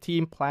planning, the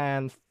team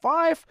planned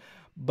 5,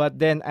 but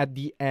then at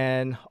the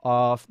end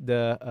of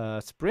the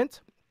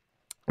sprint,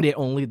 they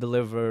only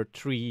deliver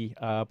 3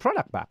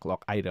 product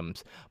backlog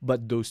items.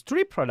 But those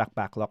 3 product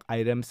backlog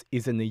items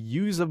is in a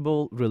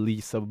usable,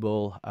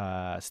 releasable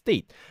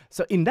state.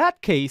 So in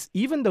that case,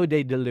 even though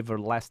they deliver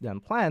less than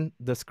planned,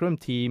 the Scrum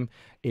team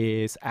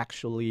is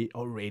actually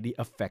already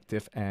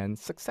effective and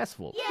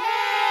successful.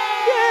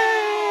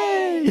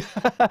 Yay! Yay!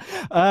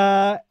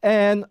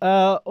 And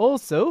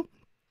also,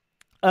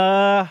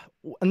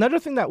 another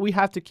thing that we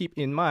have to keep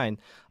in mind,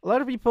 a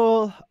lot of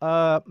people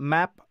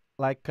map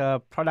like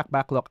product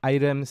backlog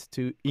items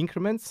to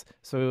increments.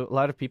 So a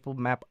lot of people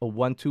map a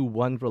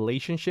 1-to-1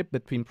 relationship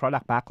between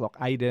product backlog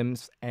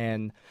items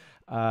and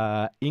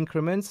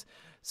increments.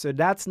 So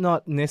that's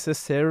not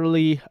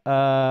necessarily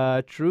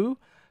true.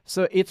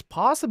 So it's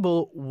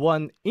possible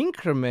one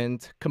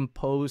increment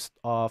composed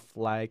of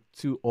like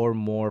 2 or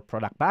more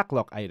product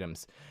backlog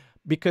items,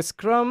 because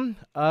Scrum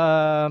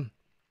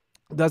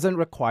doesn't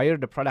require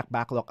the product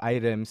backlog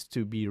items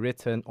to be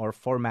written or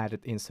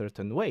formatted in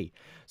certain way.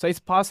 So it's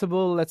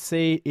possible, let's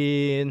say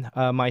in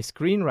my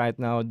screen right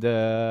now,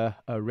 the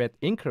red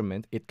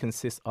increment, it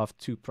consists of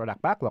 2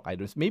 product backlog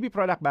items. Maybe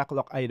product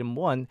backlog item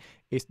 1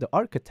 is the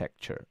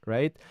architecture,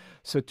 right?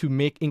 So to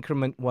make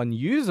increment 1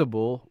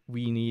 usable,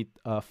 we need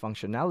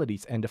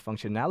functionalities, and the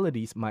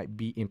functionalities might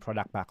be in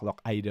product backlog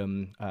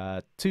item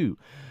 2.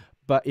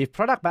 But if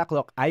product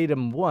backlog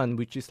item 1,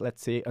 which is,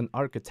 let's say, an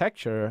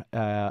architecture,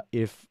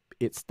 if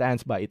it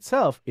stands by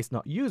itself, it's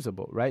not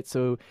usable, right?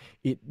 So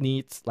it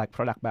needs like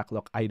product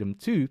backlog item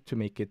 2 to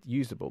make it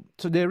usable.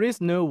 So there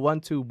is no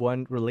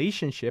 1-to-1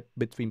 relationship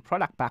between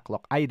product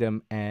backlog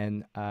item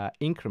and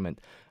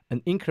increment.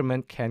 An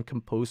increment can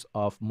compose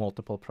of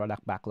multiple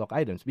product backlog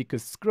items,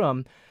 because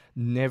Scrum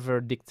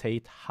never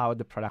dictate how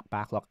the product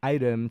backlog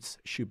items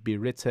should be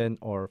written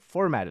or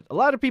formatted. A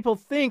lot of people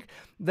think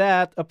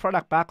that a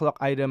product backlog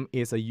item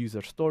is a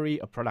user story.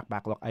 A product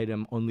backlog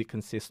item only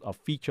consists of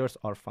features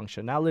or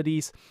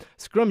functionalities.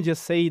 Scrum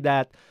just say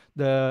that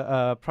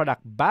the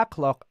product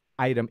backlog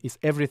item is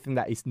everything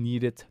that is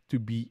needed to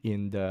be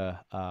in the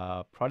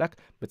product,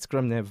 but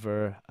Scrum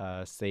never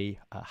say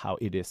how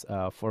it is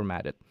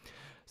formatted.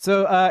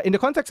 So in the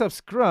context of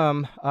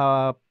Scrum,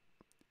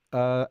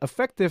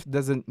 effective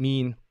doesn't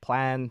mean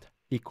planned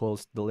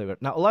equals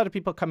delivered. Now, a lot of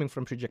people coming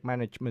from project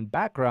management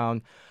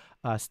background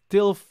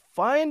still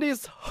find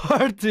this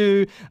hard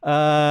to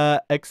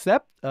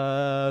accept,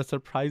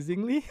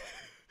 surprisingly.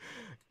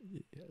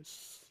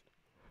 Yes.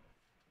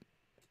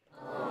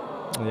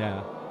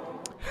 Yeah.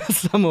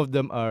 Some of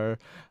them are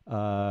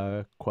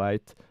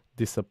quite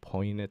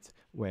disappointed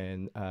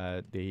when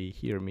they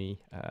hear me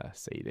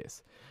say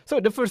this. So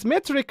the first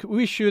metric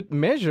we should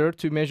measure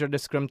to measure the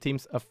Scrum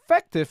team's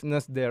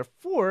effectiveness,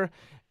 therefore,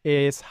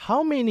 is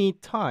how many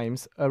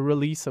times a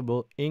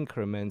releasable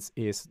increments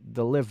is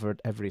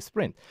delivered every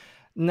sprint.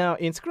 Now,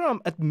 in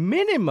Scrum, at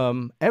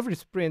minimum, every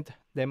sprint,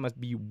 there must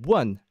be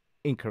one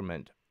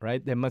increment,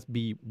 right? There must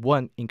be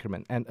one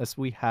increment. And as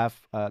we have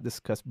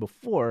discussed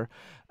before,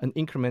 an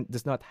increment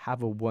does not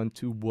have a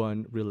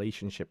one-to-one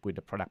relationship with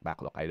the product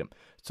backlog item.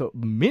 So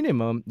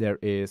minimum, there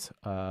is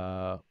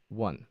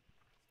one.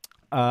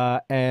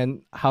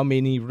 And how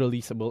many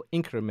releasable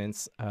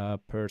increments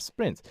per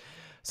sprint.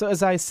 So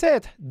as I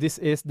said, this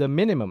is the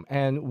minimum,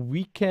 and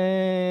we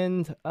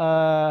can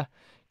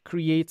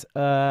create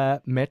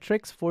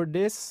metrics for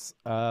this.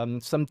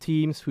 Some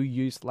teams who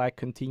use like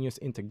continuous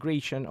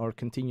integration or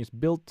continuous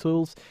build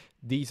tools,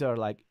 these are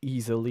like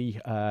easily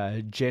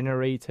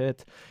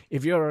generated.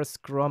 If you're a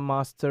Scrum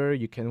Master,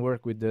 you can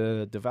work with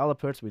the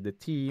developers, with the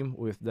team,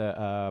 with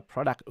the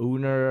product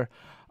owner.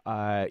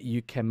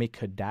 You can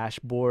make a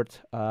dashboard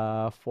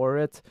for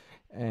it.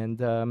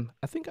 And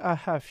I think I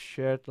have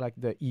shared like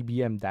the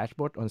EBM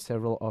dashboard on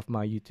several of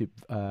my YouTube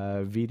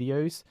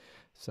videos.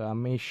 So I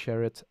may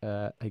share it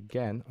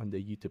again on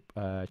the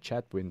YouTube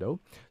chat window.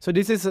 So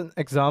this is an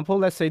example.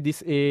 Let's say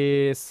this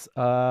is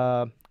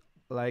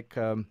like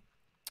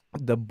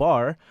the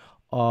bar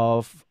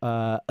of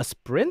a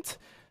sprint.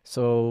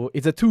 So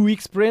it's a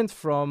 2-week sprint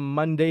from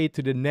Monday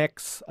to the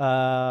next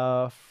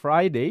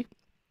Friday.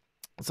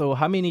 So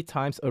how many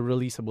times a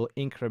releasable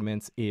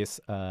increments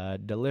is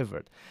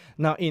delivered?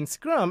 Now in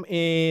Scrum,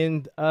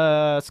 in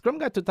Scrum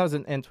Guide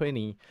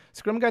 2020,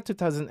 Scrum Guide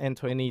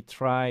 2020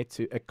 tried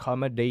to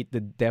accommodate the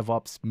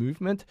DevOps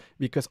movement,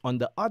 because on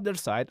the other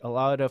side, a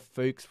lot of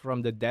folks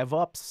from the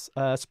DevOps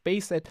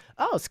space said,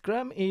 oh,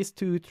 Scrum is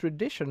too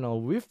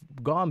traditional. We've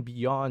gone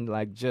beyond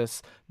like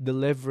just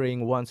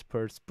delivering once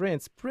per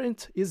sprint.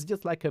 Sprint is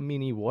just like a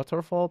mini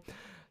waterfall.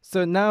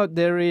 So now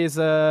there is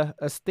a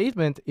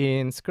statement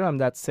in Scrum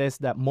that says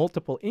that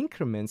multiple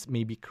increments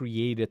may be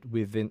created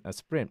within a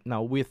sprint.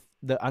 Now, with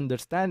the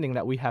understanding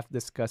that we have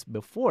discussed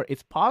before,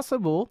 it's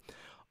possible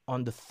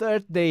on the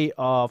third day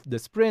of the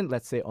sprint,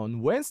 let's say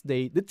on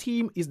Wednesday, the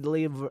team is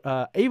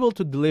able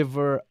to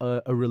deliver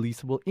a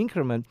releasable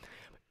increment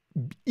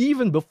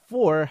even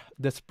before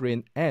the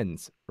sprint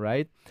ends,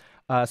 right?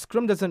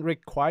 Scrum doesn't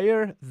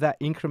require that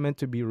increment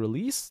to be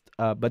released,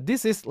 but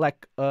this is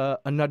like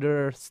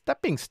another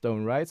stepping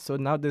stone, right? So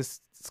now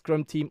this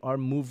Scrum team are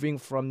moving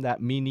from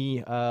that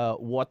mini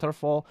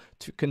waterfall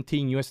to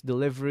continuous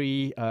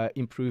delivery,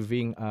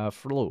 improving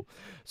flow.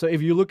 So if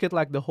you look at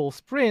like the whole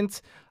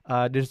sprint,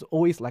 there's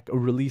always like a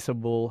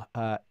releasable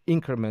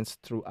increments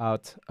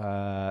throughout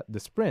the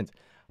sprint.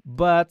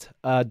 But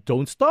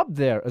don't stop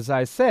there. As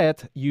I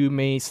said, you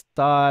may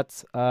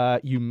start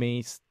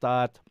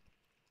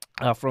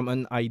from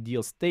an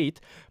ideal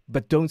state,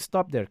 but don't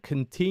stop there.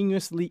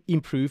 Continuously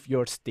improve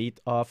your state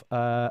of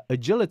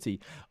agility.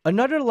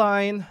 Another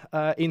line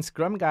in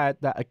Scrum Guide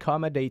that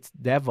accommodates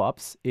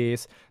DevOps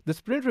is the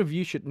sprint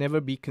review should never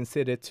be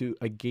considered to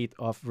a gate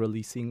of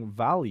releasing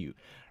value.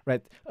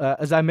 Right.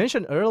 As I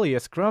mentioned earlier,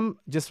 Scrum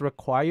just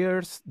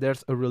requires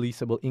there's a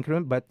releasable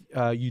increment, but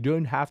you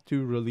don't have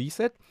to release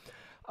it.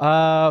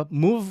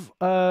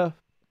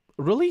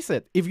 Release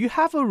it. If you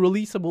have a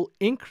releasable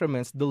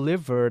increments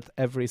delivered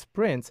every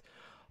sprint,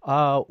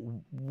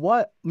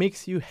 what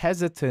makes you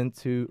hesitant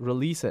to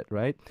release it,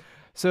 right?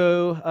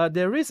 So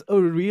there is a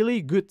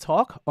really good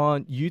talk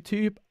on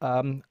YouTube.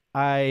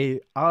 I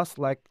asked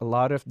like a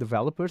lot of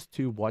developers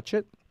to watch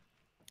it.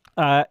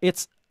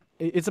 It's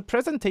a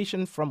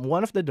presentation from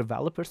one of the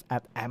developers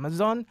at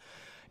Amazon.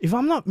 If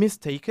I'm not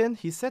mistaken,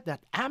 he said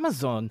that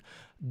Amazon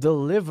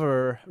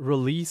deliver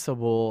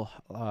releasable,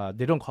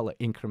 they don't call it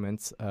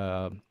increments,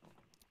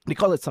 they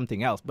call it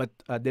something else, but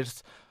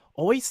there's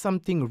always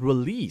something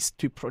released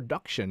to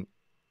production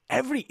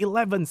every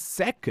 11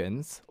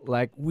 seconds,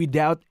 like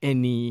without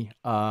any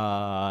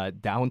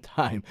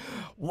downtime.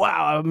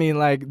 Wow, I mean,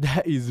 like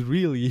that is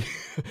really,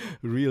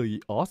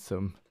 really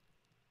awesome.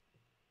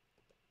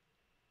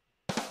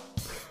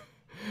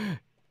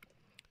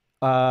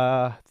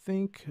 I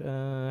think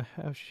I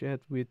have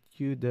shared with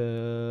you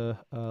the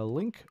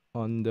link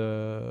on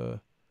the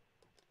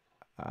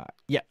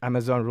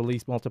Amazon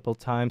release multiple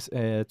times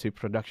to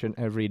production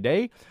every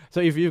day.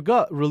 So if you've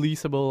got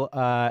releasable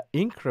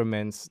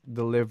increments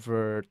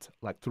delivered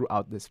like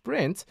throughout the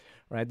sprint,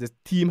 right? The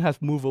team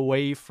has moved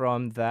away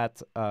from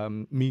that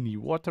mini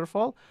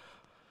waterfall.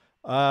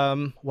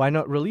 Why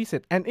not release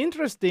it? And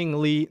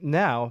interestingly,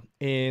 now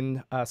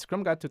in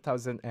Scrum Guide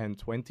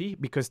 2020,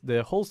 because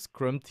the whole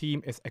Scrum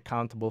team is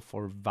accountable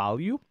for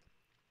value,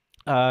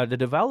 the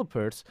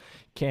developers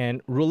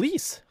can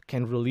release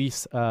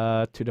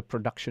to the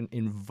production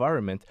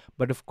environment.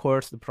 But of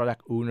course, the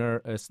product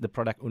owner is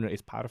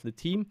part of the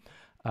team.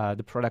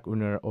 The product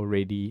owner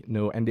already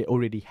know, and they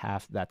already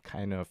have that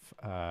kind of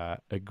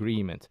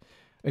agreement.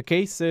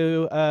 Okay,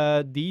 so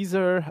these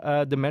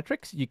are the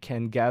metrics. You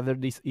can gather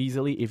these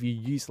easily if you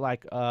use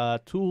like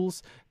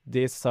tools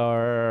these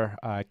are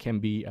can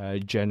be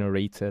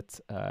generated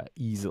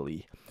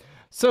easily.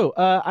 So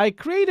I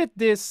created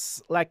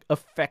this like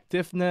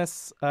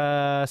effectiveness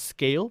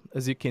scale,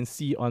 as you can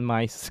see on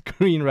my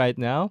screen right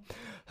now,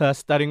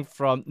 starting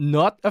from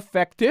not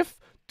effective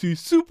to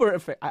super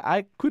effective.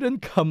 I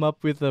couldn't come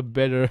up with a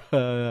better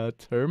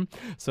term,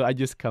 so I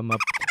just come up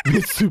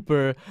with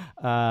super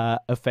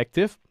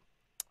effective.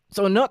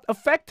 So not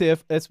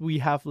effective, as we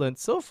have learned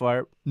so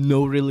far,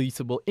 no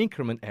releasable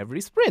increment every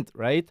sprint,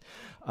 right?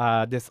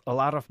 There's a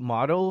lot of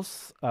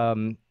models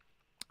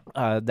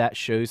that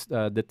shows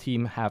the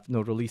team have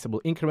no releasable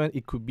increment.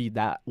 It could be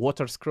that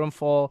water scrum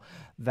fall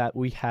that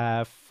we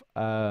have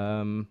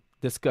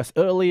discussed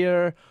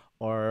earlier,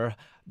 or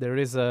there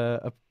is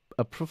a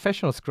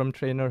professional scrum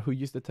trainer who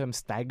used the term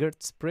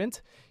staggered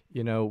sprint,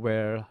 you know,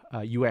 where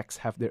UX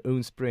have their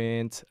own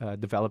sprint,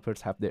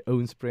 developers have their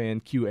own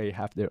sprint, QA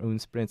have their own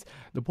sprints.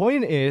 The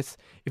point is,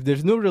 if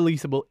there's no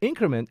releasable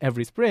increment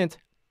every sprint,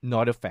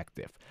 not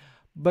effective.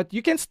 But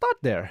you can start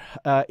there.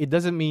 It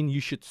doesn't mean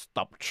you should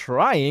stop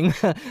trying.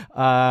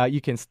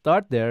 You can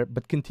start there,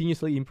 but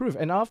continuously improve.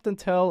 And I often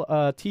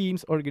tell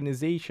teams,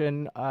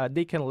 organization,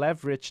 they can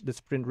leverage the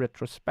sprint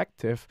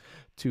retrospective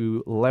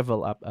to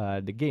level up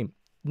the game.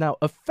 Now,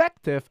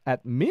 effective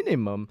at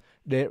minimum,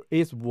 there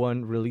is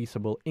one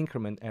releasable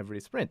increment every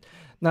sprint.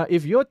 Now,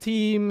 if your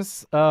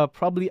team's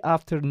probably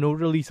after no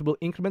releasable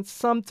increment,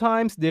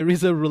 sometimes there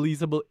is a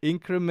releasable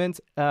increment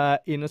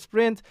in a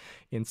sprint.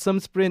 In some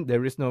sprint,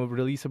 there is no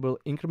releasable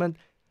increment.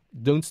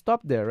 Don't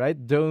stop there,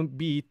 right? Don't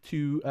be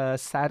too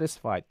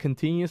satisfied.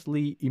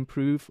 Continuously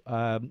improve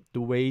the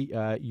way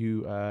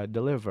you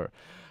deliver.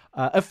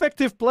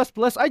 Effective plus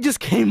plus, I just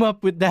came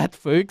up with that,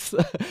 folks.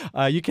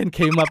 You can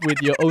came up with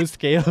your own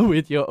scale,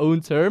 with your own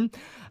term.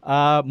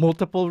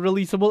 Multiple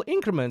releasable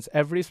increments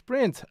every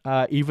sprint.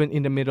 Even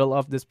in the middle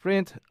of the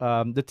sprint,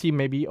 the team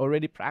may be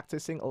already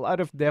practicing a lot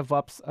of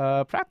DevOps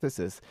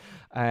practices.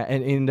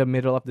 And in the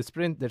middle of the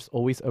sprint, there's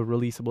always a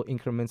releasable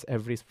increments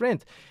every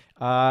sprint.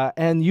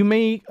 And you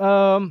may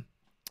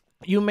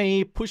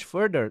push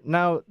further.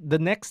 Now, the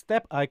next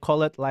step, I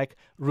call it like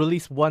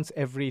release once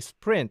every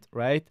sprint,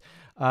 right?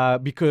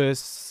 Because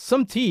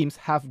some teams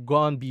have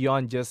gone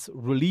beyond just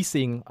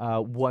releasing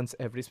once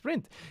every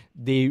sprint.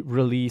 They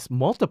release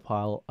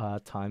multiple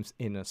times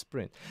in a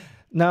sprint.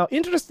 Now,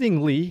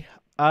 interestingly,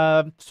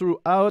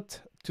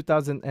 throughout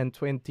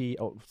 2020,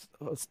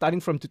 starting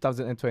from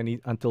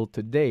 2020 until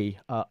today,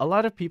 a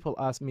lot of people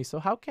ask me, so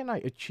how can I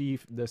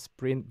achieve the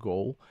sprint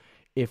goal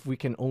if we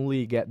can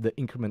only get the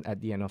increment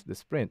at the end of the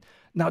sprint?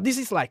 Now, this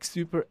is like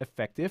super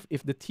effective.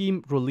 If the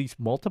team release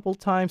multiple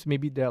times,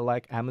 maybe they're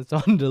like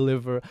Amazon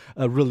deliver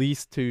a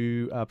release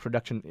to a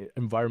production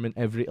environment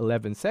every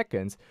 11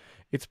 seconds.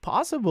 It's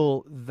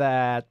possible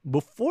that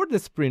before the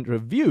sprint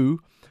review,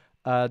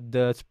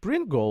 the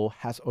sprint goal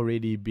has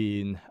already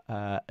been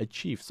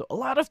achieved. So a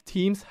lot of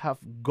teams have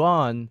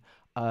gone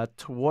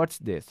towards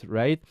this,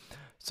 right?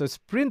 So the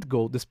sprint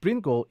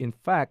goal, in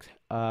fact,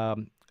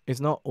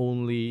 is not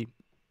only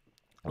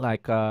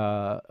like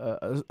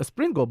a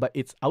sprint goal, but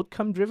it's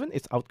outcome driven,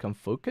 it's outcome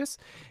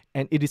focused,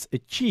 and it is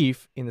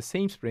achieved in the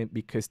same sprint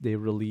because they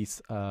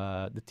release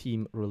the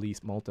team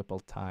release multiple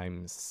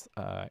times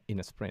in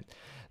a sprint.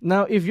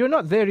 Now, if you're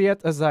not there yet,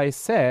 as I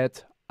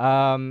said,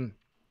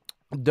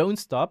 don't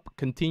stop.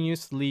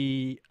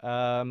 Continuously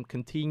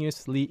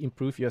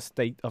improve your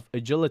state of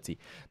agility.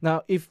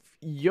 Now, if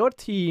your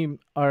team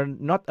are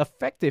not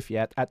effective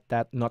yet at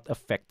that not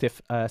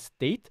effective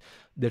state,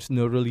 there's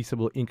no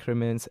releasable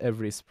increments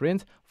every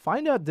sprint.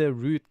 Find out the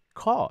root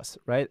cause,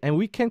 right? And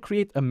we can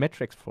create a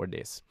metric for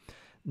this.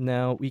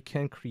 Now,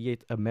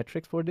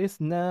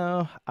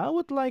 I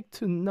would like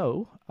to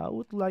know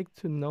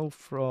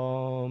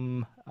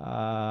from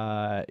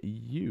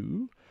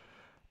you.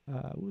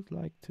 I would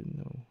like to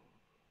know.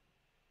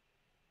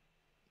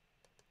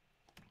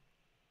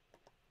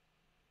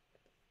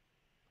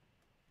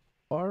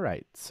 All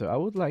right, so I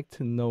would like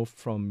to know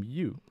from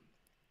you.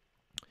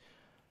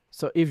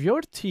 So if your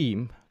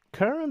team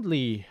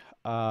currently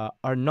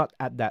are not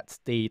at that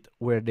state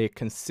where they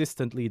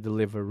consistently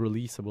deliver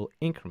releasable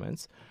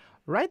increments,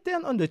 write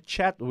down on the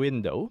chat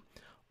window,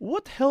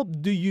 what help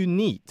do you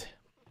need?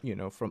 You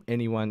know, from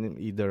anyone,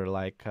 either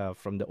like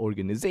from the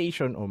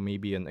organization or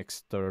maybe an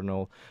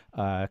external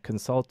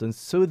consultant,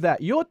 so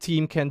that your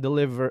team can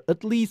deliver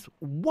at least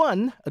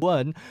one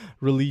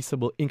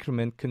releasable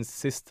increment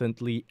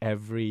consistently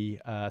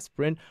every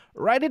sprint.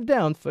 Write it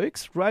down,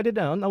 folks. Write it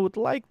down. I would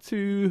like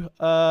to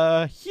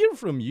hear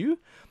from you.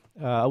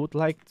 I would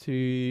like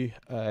to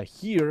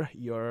hear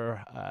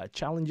your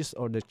challenges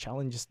or the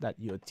challenges that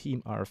your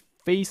team are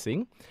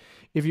facing.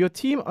 If your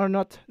team are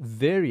not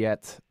there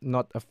yet,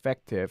 not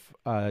effective,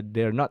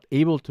 they're not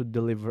able to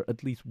deliver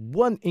at least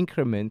one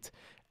increment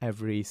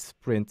every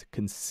sprint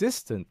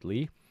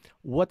consistently,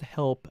 what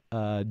help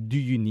do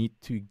you need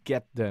to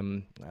get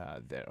them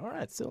there? All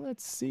right, so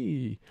let's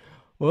see.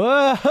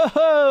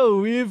 Whoa,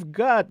 we've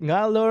got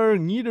ngalor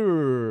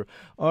ngidor.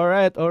 All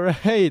right.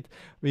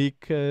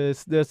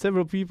 Because there are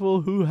several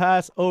people who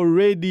has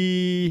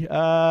already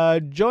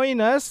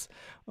joined us.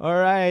 All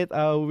right,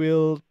 I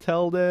will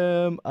tell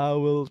them.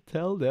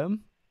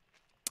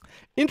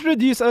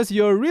 Introduce us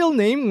your real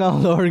name,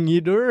 ngalor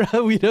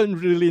ngidor. We don't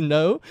really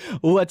know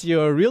what's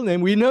your real name.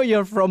 We know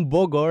you're from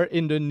Bogor,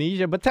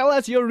 Indonesia, but tell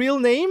us your real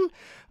name.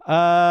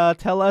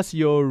 Tell us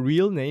your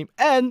real name,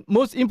 and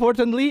most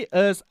importantly,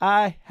 as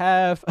I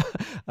have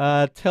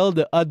tell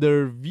the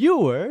other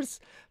viewers,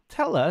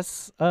 tell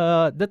us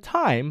the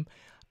time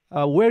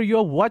where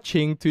you're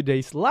watching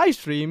today's live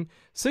stream,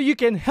 so you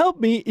can help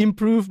me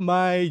improve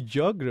my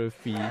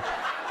geography.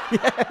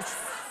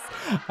 Yes.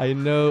 I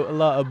know a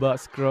lot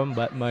about Scrum,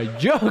 but my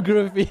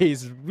geography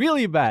is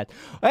really bad.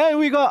 And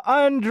we got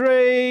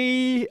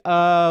Andre,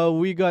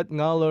 we got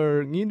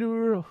Ngalor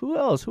Ngidur. Who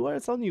else? Who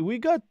else on you? We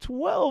got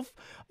 12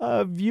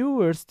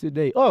 viewers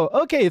today. Oh,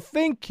 okay.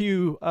 Thank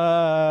you,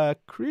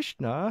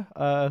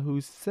 Krishna, who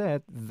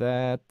said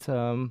that.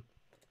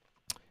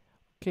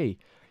 Okay.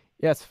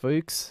 Yes,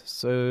 folks.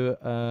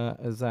 So,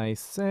 as I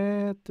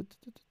said,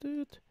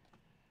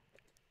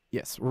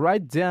 yes,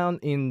 write down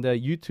in the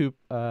YouTube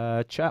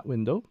chat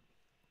window.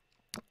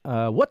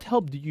 What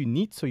help do you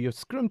need so your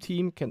Scrum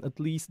team can at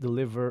least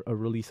deliver a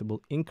releasable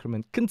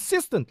increment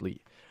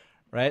consistently,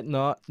 right?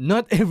 Not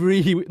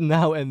every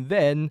now and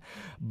then,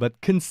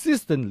 but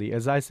consistently.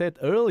 As I said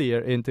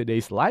earlier in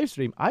today's live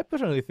stream, I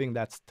personally think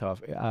that's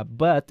tough,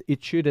 but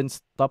it shouldn't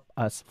stop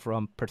us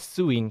from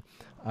pursuing,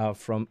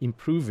 from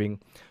improving,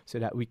 so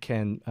that we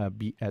can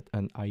be at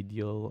an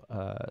ideal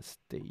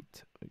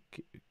state.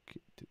 Okay.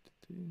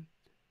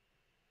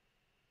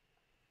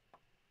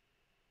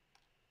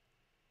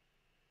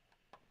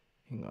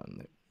 Hang on,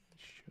 let me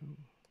show.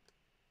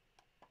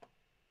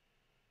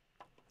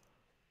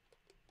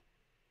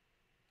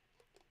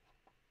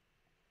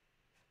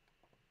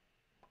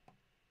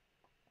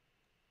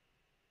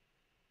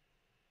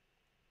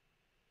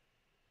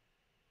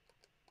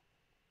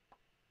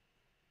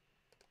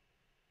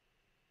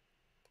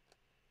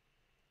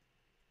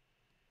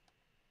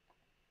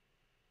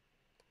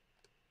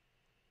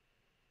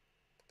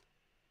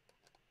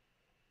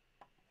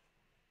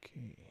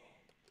 Okay.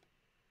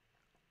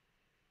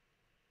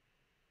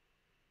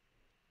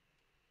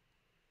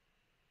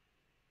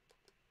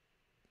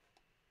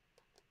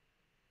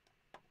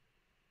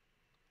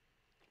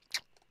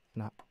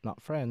 Not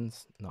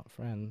friends.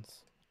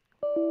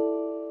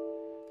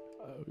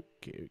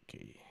 Okay.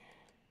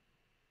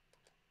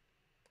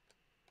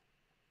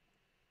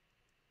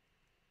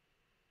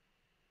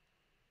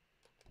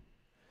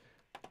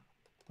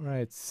 All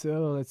right,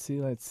 so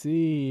let's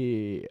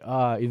see.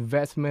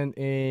 Investment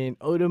in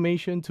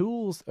automation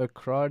tools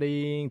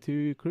according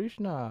to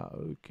Krishna.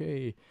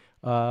 Okay.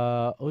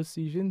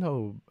 OC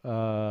Jinho,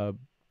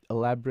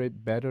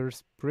 elaborate better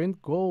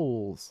sprint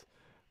goals.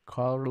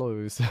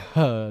 Carlos,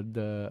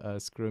 the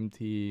Scrum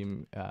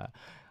team.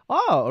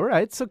 All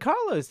right. So,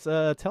 Carlos,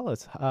 tell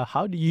us,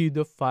 how do you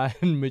define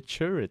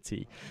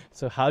maturity?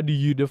 So, how do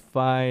you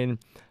define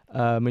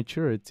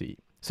maturity?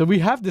 So, we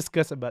have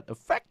discussed about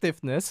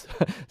effectiveness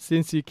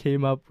since you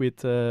came up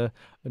with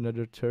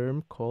another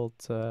term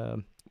called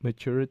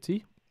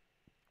maturity.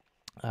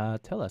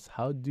 Tell us,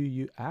 how do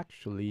you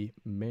actually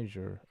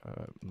measure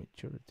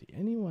maturity?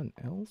 Anyone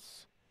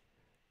else?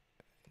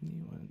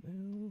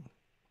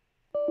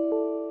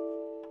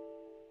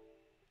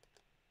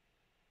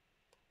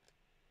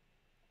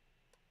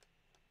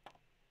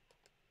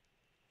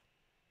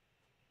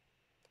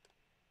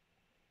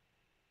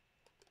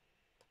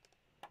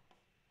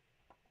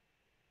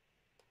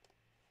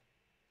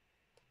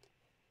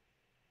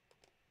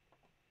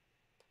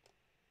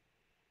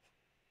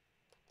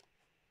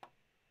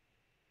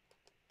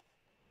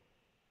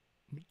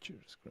 Mature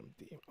Scrum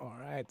team. All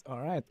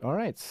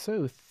right.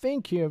 So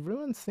thank you,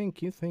 everyone.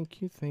 Thank you.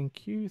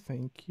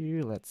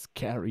 Let's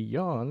carry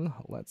on.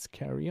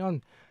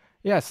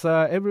 Yes,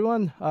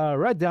 everyone,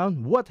 write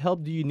down what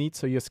help do you need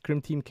so your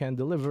Scrum team can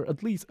deliver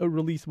at least a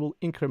releasable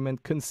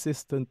increment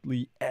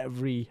consistently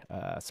every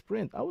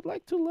sprint. I would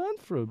like to learn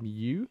from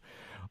you.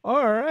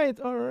 All right.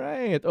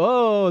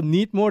 Oh,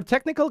 need more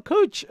technical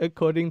coach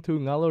according to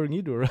Ngalor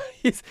Ngidur.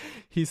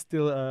 he's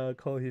still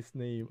call his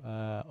name.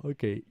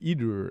 Okay,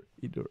 Idur.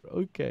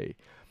 Okay.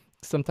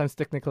 Sometimes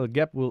technical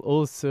gap will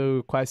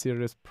also quite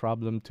serious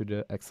problem to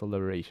the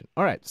acceleration.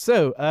 All right.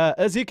 So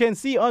as you can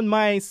see on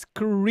my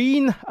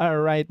screen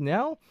right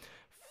now,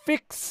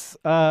 fix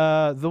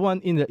the one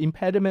in the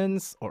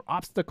impediments or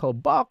obstacle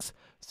box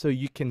so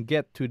you can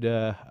get to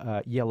the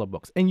yellow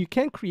box, and you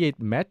can create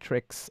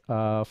metrics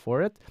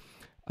for it.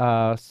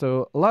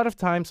 So a lot of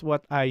times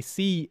what I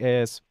see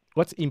is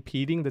what's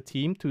impeding the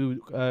team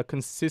to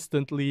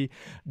consistently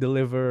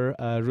deliver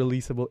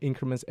releasable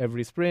increments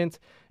every sprint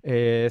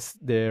is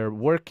they're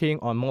working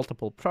on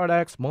multiple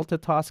products,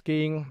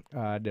 multitasking,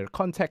 they're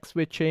context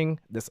switching.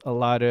 There's a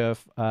lot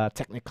of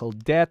technical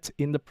debt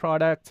in the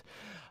product,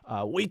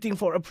 waiting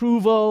for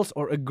approvals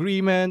or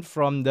agreement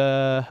from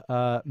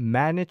the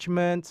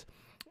management.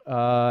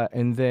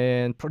 And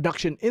then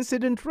production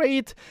incident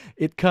rate,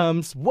 it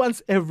comes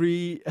once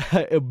every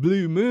a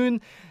blue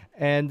moon.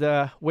 And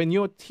when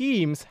your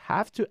teams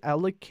have to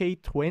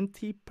allocate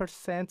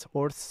 20%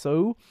 or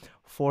so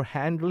for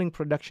handling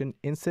production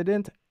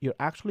incident, you're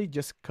actually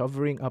just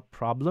covering up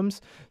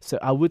problems. So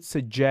I would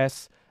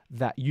suggest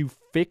that you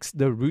fix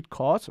the root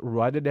cause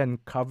rather than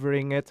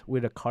covering it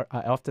with a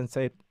I often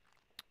say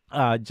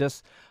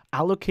just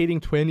allocating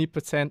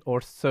 20%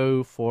 or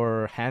so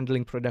for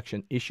handling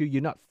production issue,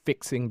 you're not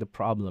fixing the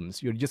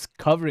problems. You're just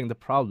covering the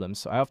problems.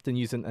 So I often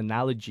use an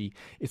analogy.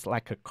 It's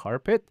like a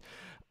carpet.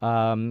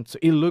 So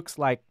it looks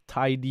like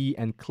tidy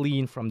and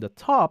clean from the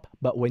top,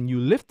 but when you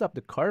lift up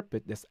the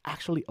carpet, there's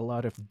actually a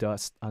lot of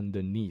dust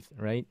underneath,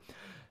 right?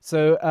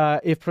 So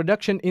if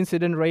production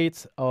incident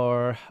rates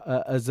are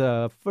as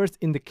a first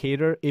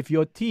indicator, if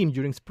your team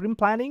during sprint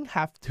planning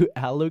have to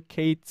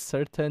allocate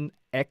certain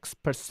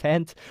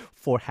X%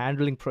 for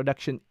handling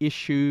production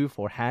issue,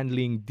 for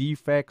handling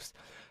defects,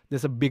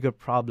 there's a bigger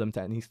problem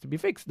that needs to be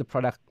fixed. The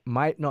product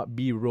might not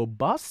be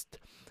robust.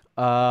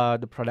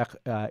 The product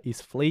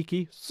is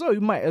flaky, so you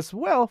might as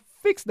well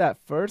fix that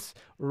first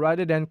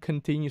rather than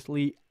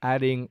continuously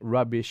adding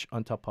rubbish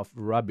on top of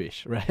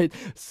rubbish, right?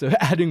 So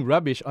adding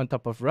rubbish on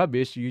top of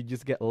rubbish, you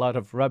just get a lot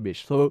of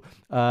rubbish. So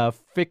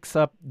fix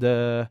up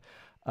the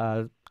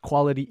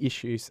quality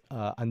issues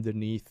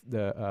underneath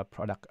the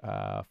product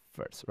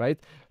first, right?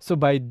 So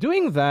by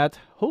doing that,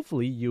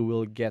 hopefully you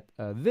will get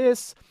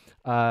this.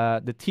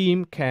 The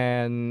team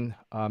can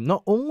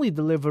not only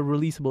deliver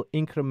releasable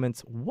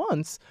increments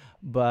once,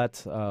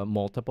 but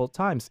multiple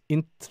times.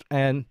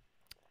 And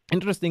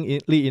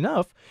interestingly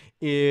enough,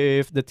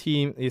 if the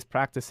team is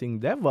practicing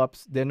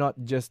DevOps, they're not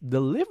just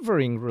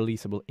delivering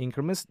releasable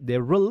increments,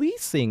 they're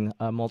releasing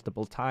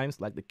multiple times,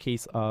 like the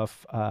case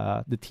of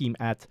the team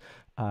at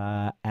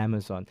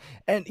Amazon.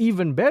 And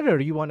even better,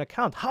 you want to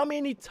count how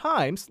many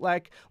times,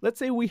 like let's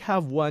say we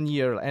have 1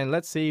 year and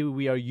let's say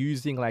we are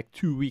using like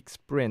 2-week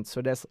sprints.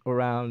 So that's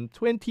around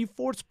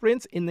 24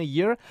 sprints in a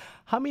year.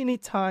 How many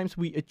times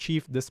we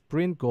achieve the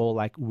sprint goal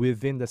like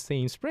within the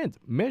same sprint?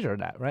 Measure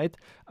that, right?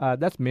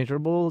 That's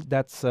measurable.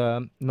 That's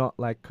not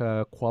like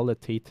a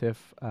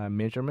qualitative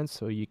measurement,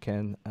 so you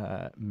can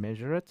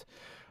measure it.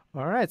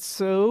 All right,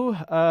 so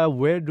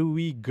where do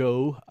we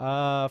go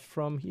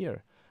from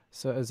here?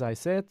 So as I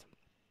said,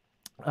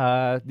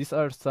 these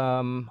are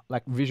some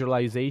like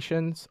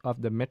visualizations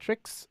of the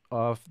metrics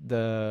of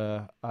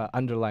the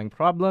underlying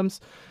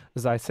problems.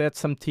 As I said,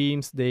 some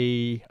teams,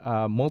 they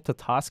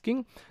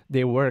multitasking.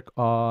 They work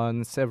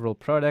on several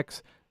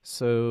products.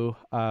 So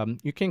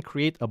you can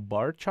create a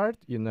bar chart,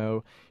 you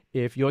know,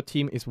 if your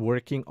team is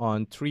working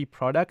on 3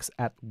 products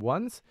at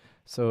once.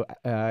 So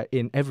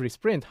in every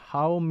sprint,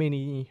 how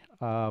many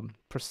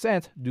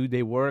percent do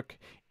they work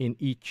in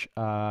each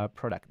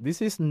product? This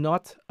is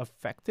not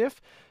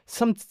effective.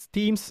 Some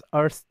teams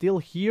are still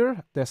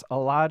here. There's a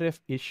lot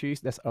of issues.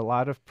 There's a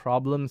lot of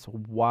problems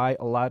why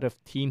a lot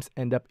of teams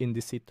end up in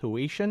this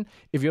situation.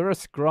 If you're a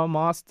Scrum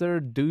Master,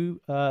 do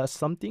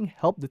something.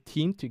 Help the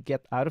team to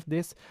get out of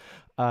this.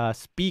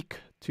 Speak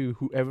to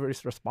whoever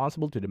is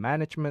responsible, to the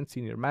management,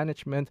 senior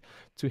management,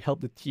 to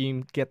help the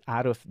team get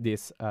out of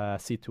this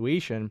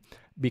situation,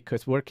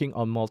 because working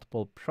on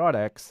multiple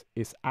products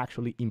is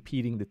actually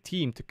impeding the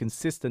team to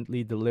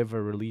consistently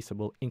deliver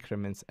releasable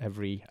increments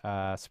every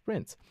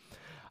sprint.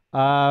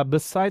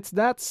 Besides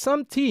that,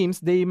 some teams,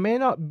 they may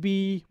not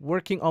be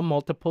working on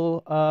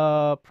multiple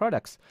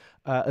products.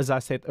 As I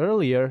said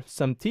earlier,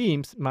 some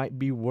teams might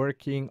be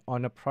working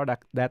on a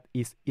product that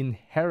is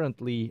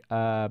inherently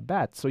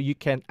bad. So you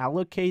can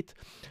allocate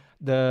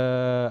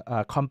the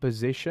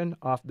composition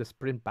of the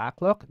sprint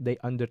backlog they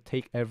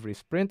undertake every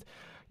sprint.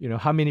 You know,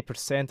 how many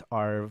percent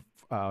are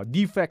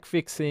defect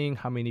fixing,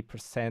 how many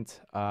percent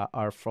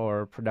are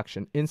for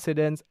production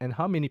incidents, and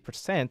how many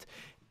percent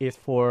is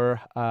for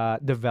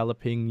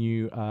developing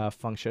new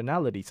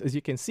functionalities. As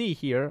you can see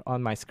here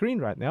on my screen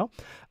right now,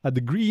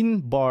 the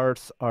green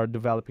bars are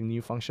developing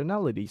new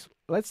functionalities.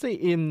 Let's say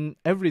in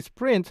every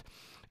sprint,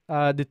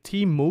 the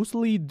team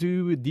mostly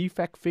do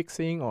defect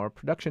fixing or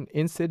production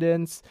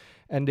incidents,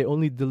 and they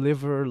only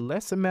deliver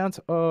less amount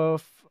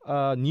of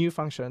new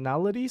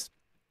functionalities.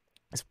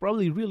 It's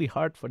probably really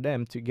hard for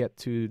them to get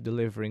to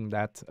delivering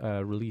that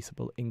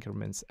releasable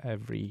increments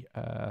every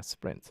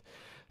sprint.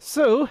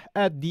 So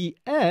at the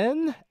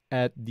end,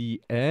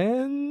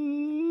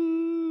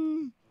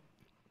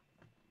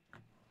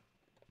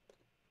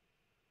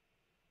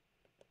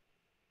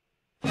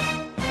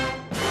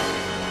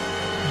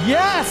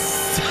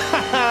 yes!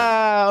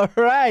 All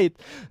right.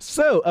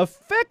 So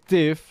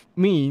effective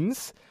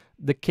means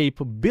the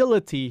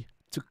capability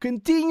to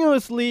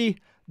continuously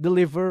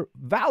deliver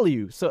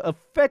value. So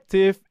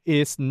effective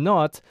is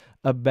not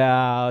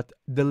about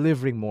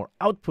delivering more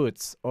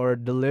outputs or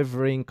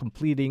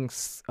completing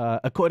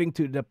according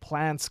to the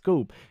planned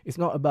scope. It's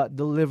not about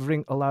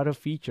delivering a lot of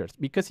features,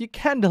 because you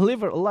can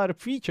deliver a lot of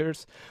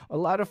features, a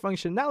lot of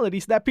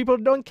functionalities that people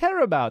don't care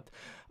about.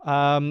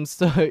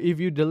 So if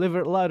you deliver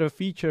a lot of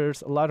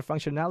features, a lot of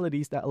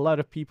functionalities that a lot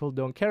of people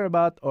don't care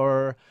about,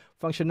 or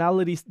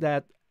functionalities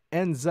that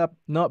ends up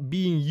not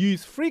being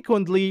used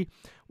frequently,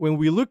 when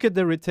we look at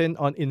the return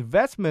on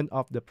investment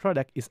of the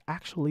product, is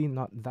actually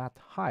not that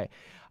high.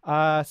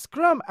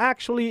 Scrum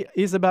actually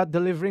is about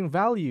delivering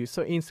value.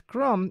 So in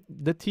Scrum,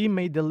 the team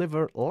may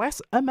deliver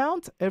less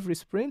amount every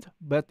sprint,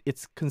 but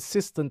it's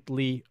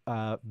consistently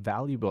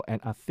valuable.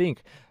 And I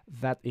think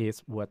that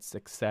is what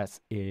success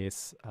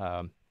is,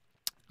 or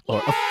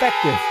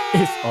effective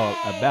is all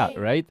about,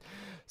 right?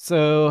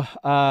 So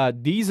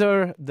these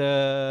are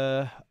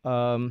the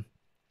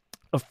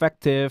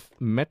effective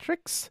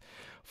metrics.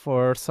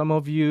 For some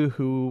of you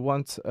who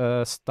want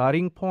a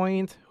starting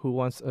point,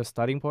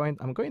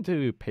 I'm going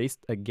to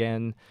paste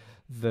again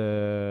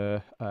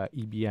the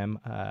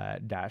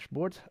EBM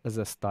dashboard as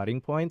a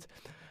starting point.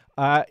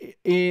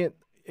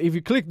 If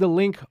you click the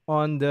link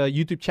on the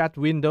YouTube chat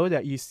window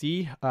that you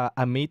see,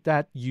 I made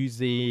that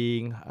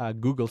using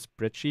Google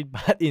Spreadsheet,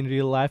 but in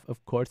real life,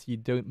 of course, you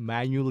don't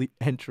manually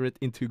enter it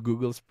into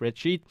Google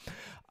Spreadsheet.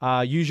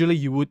 Usually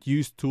you would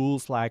use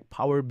tools like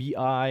Power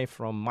BI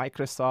from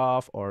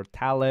Microsoft or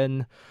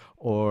Talon,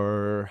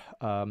 or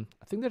I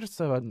think there's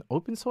an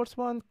open source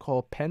one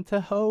called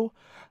Pentaho.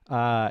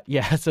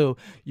 Yeah, so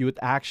you would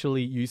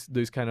actually use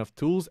those kind of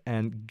tools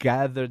and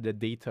gather the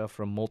data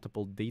from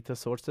multiple data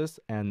sources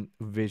and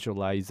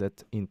visualize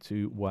it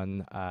into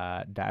one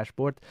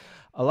dashboard.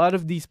 A lot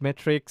of these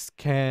metrics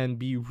can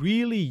be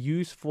really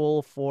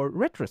useful for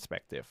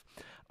retrospective.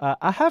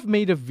 I have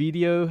made a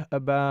video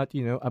about,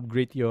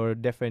 upgrade your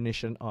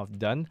definition of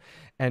done.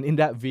 And in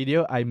that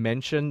video, I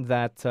mentioned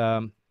that,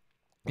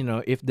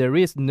 if there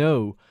is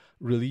no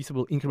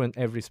releasable increment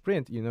every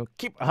sprint,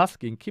 keep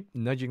asking, keep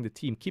nudging the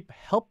team, keep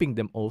helping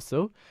them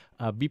also,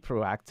 be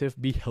proactive,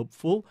 be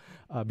helpful,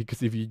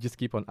 because if you just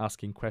keep on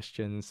asking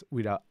questions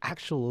without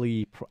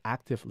actually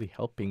proactively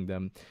helping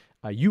them,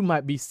 you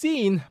might be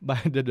seen by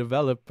the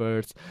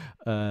developers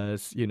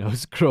as,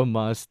 Scrum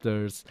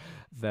Masters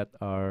that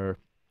are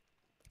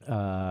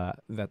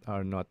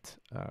not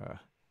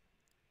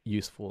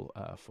useful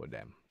for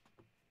them.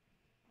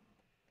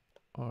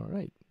 All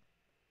right.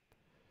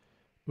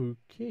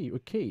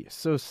 Okay.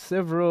 So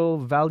several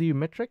value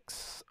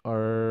metrics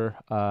are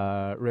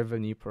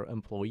revenue per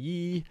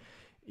employee.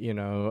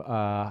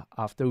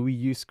 After we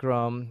use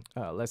Scrum,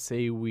 let's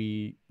say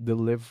we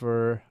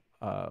deliver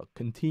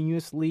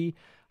continuously,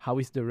 how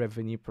is the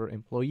revenue per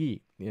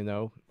employee?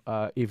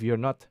 If you're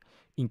not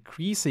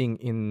increasing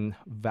in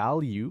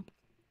value,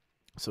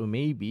 so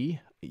maybe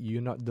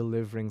you're not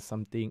delivering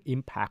something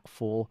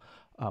impactful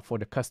for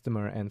the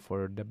customer and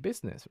for the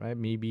business, right?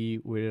 Maybe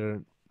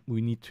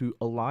we need to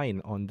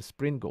align on the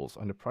sprint goals,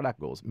 on the product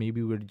goals.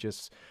 Maybe we're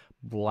just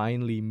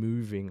blindly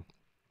moving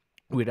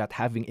without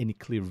having any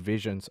clear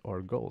visions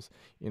or goals.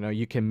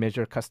 You can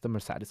measure customer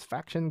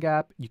satisfaction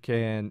gap. You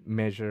can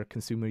measure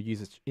consumer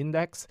usage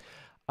index.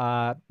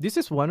 This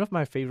is one of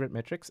my favorite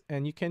metrics,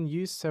 and you can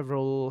use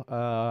several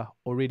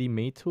already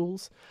made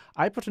tools.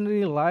 I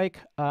personally like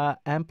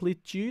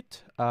Amplitude.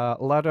 A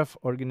lot of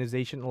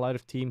organizations, a lot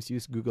of teams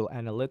use Google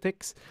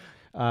Analytics.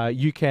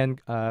 You can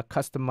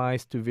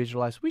customize to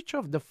visualize which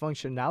of the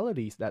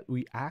functionalities that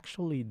we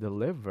actually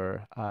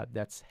deliver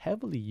that's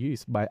heavily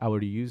used by our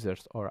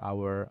users or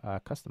our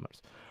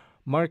customers.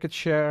 Market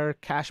share,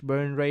 cash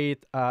burn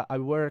rate. I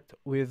worked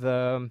with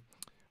a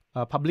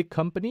public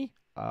company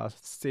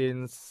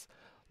since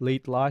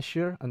late last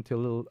year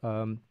until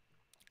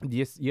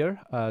this year.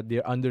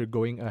 They're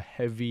undergoing a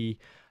heavy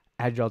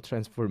agile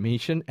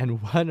transformation, and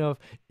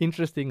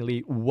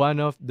interestingly,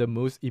 one of the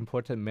most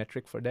important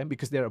metric for them,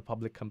 because they're a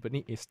public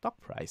company, is stock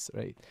price,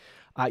 right?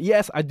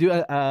 Yes, I do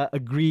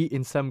agree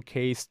in some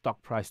case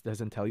stock price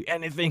doesn't tell you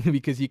anything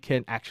because you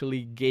can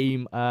actually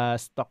game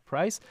stock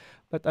price,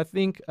 but I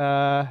think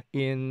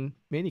in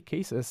many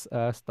cases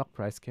stock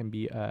price can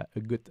be a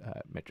good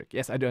metric.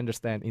 Yes, I do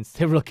understand in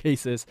several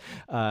cases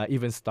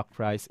even stock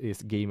price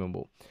is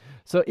gameable.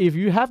 So if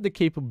you have the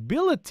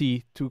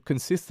capability to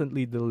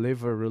consistently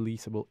deliver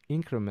releasable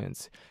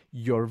increments,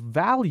 your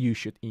value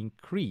should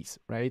increase,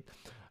 right?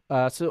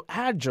 So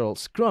Agile,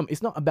 Scrum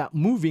is not about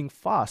moving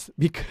fast,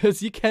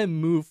 because you can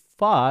move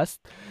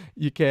fast.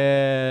 You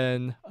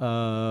can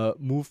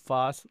move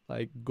fast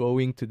like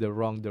going to the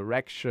wrong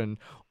direction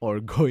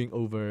or going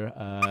over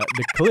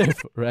the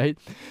cliff, right?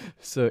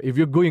 So if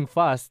you're going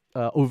fast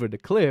over the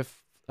cliff,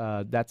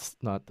 that's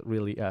not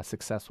really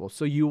successful.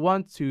 So you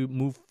want to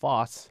move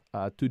fast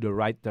to the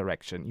right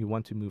direction. You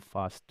want to move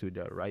fast to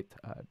the right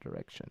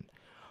direction.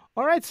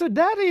 All right, so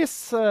that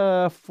is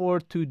for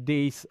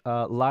today's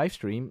live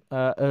stream.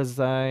 As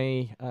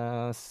I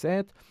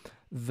said,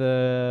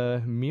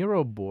 the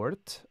Miro board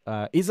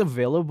is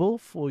available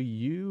for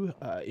you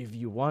if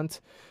you want.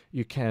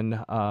 You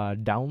can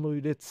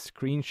download it,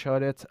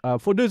 screenshot it.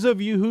 For those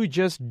of you who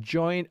just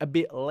joined a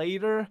bit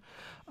later,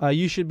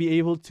 you should be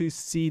able to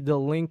see the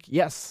link.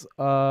 Yes,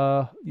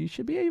 you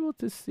should be able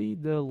to see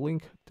the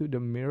link to the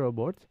Miro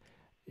board.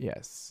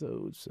 Yes,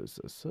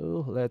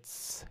 so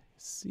let's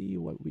see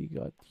what we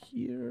got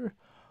here.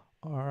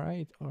 All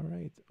right.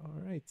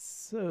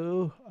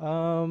 So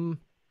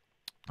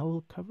I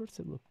will cover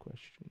several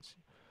questions.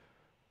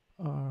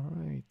 All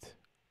right.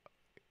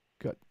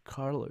 got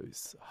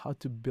Carlos. How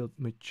to build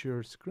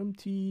mature Scrum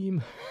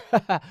team.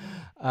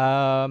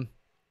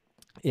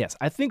 Yes,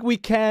 I think we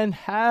can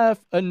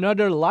have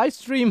another live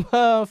stream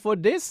for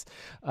this.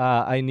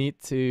 I need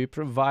to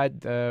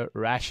provide the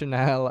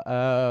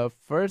rationale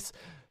first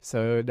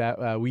so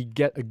that we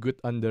get a good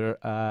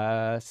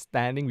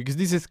understanding, because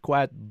this is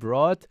quite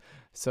broad.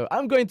 So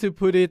I'm going to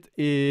put it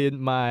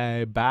in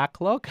my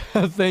backlog.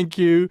 Thank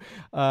you,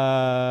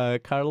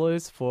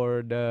 Carlos,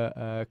 for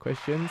the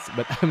questions.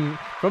 But I'm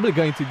probably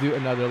going to do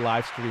another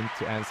live stream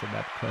to answer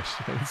that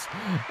questions.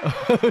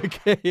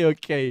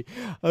 Okay.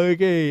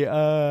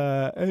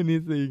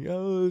 Anything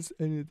else?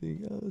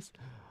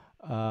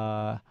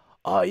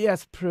 Oh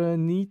yes,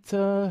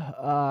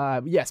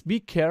 Pranita. Yes, be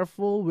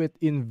careful with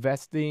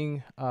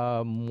investing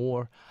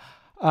more.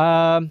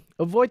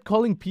 Avoid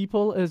calling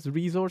people as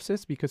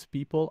resources, because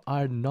people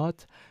are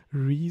not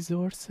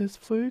resources,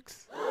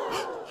 folks.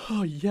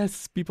 Oh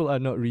yes, people are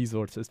not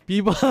resources.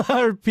 People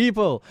are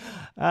people.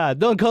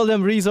 Don't call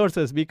them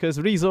resources,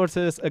 because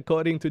resources,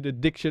 according to the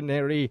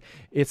dictionary,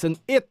 it's an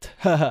it.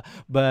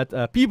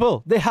 But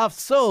people, they have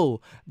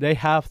soul. They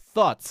have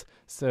thoughts.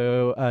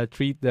 So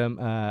treat them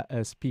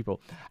as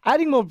people.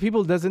 Adding more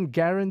people doesn't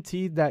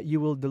guarantee that you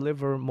will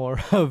deliver more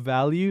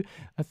value.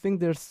 I think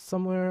there's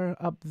somewhere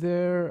up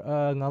there,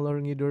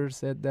 Ngalor Ngidor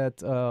said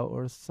that,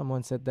 or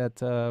someone said that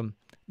the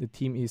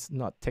team is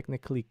not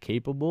technically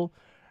capable,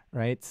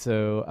 right?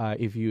 So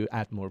if you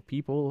add more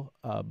people,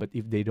 but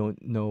if they don't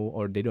know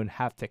or they don't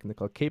have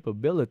technical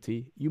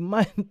capability, you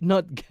might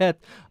not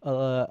get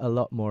a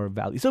lot more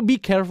value. So be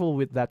careful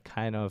with that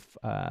kind of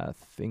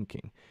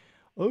thinking.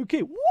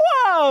 Okay,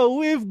 wow,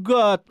 we've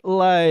got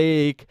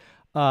like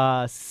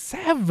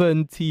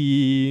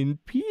 17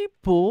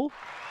 people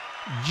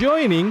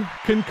joining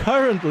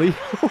concurrently.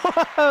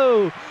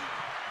 Wow,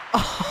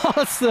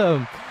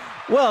 awesome.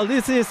 Well,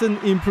 this is an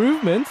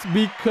improvement,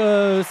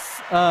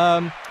 because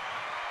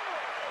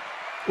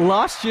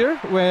last year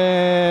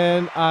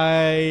when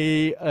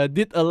I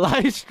did a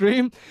live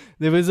stream,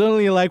 there was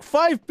only like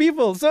 5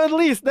 people. So at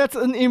least that's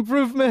an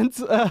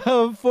improvement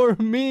for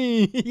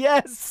me.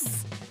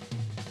 Yes.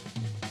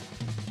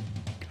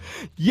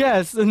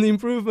 Yes, an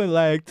improvement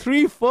like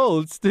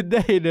 3-folds.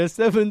 Today, there's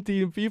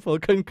 17 people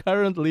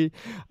concurrently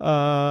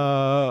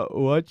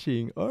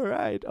watching. All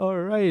right.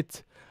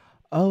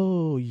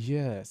 Oh,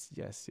 yes.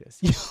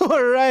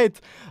 You're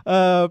right,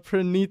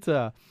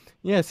 Pranita.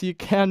 Yes, you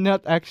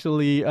cannot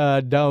actually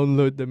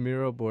download the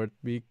mirror board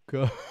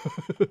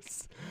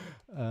because...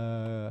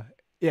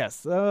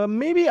 yes,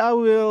 maybe I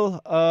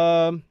will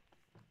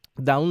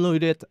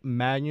download it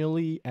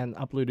manually and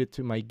upload it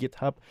to my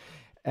GitHub.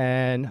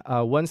 And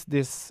once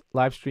this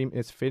live stream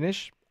is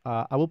finished,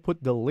 I will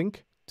put the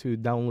link to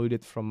download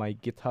it from my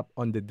GitHub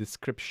on the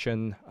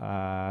description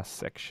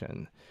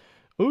section.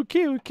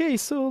 Okay.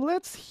 So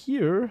let's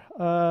hear.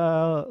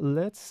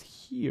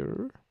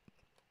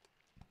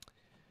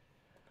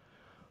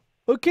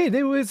 Okay,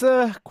 there was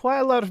quite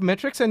a lot of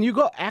metrics, and you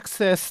got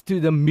access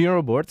to the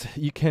mirror board.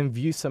 You can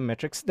view some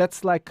metrics.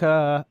 That's like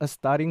a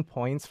starting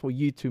point for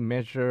you to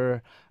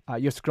measure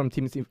your Scrum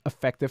team's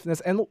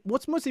effectiveness. And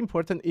what's most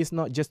important is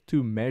not just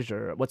to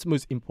measure. What's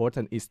most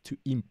important is to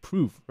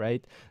improve,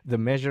 right? The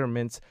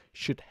measurements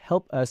should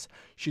help us,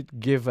 should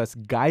give us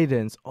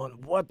guidance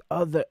on what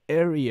other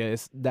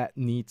areas that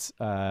needs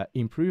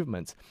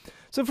improvements.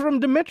 So from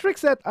the metrics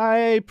that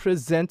I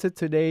presented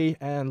today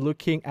and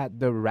looking at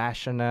the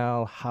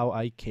rationale, how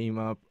I came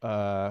up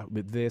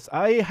with this,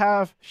 I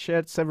have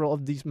shared several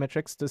of these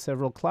metrics to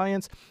several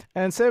clients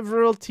and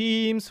several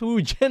teams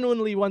who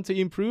genuinely want to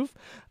improve.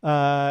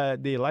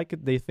 They like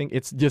it. They think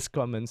it's just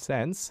common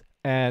sense.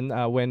 And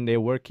when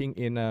they're working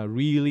in a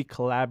really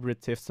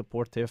collaborative,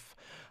 supportive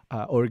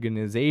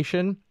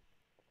organization,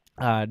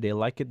 they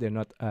like it. They're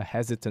not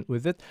hesitant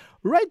with it.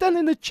 Right down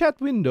in the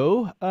chat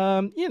window,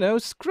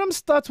 Scrum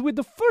starts with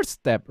the first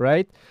step,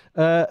 right?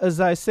 As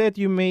I said,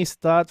 you may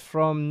start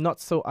from not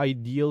so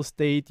ideal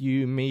state.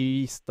 You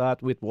may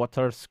start with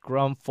water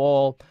Scrum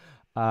fall,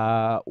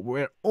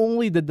 where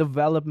only the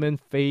development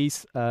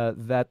phase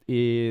that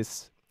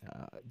is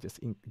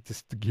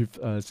just to give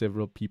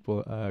several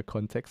people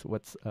context,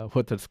 what's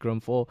water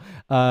Scrum fall?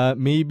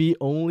 Maybe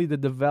only the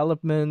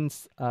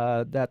developments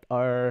that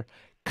are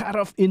cut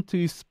off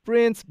into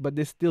sprints, but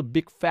there's still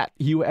big fat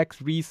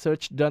UX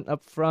research done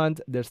up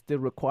front. There's still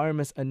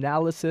requirements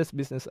analysis,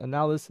 business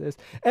analysis,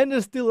 and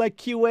there's still like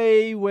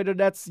QA, whether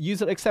that's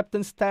user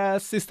acceptance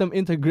tests, system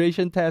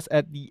integration tests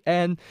at the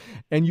end,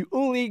 and you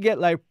only get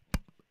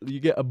you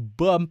get a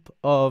bump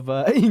of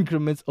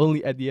increments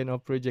only at the end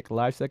of project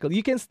lifecycle.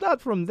 You can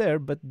start from there,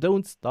 but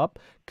don't stop.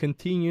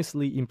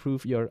 Continuously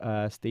improve your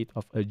state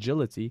of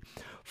agility.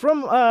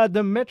 From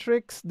the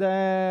metrics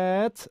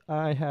that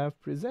I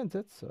have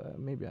presented, so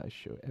maybe I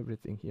show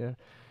everything here.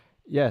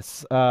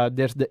 Yes,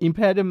 there's the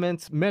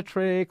impediments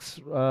metrics,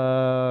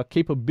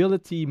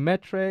 capability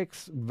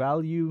metrics,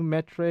 value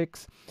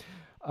metrics.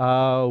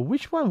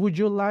 Which one would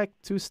you like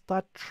to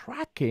start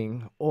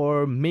tracking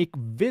or make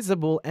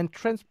visible and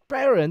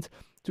transparent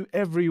to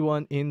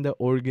everyone in the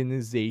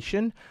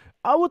organization?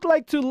 I would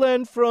like to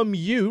learn from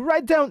you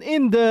right down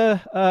in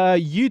the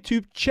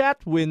YouTube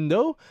chat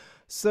window.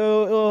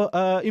 So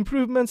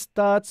improvement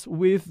starts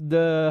with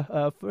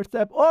the first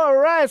step. All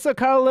right, so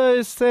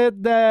Carlos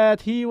said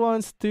that he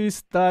wants to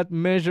start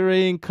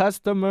measuring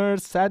customer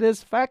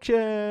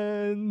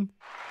satisfaction.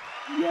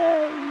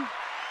 Yay!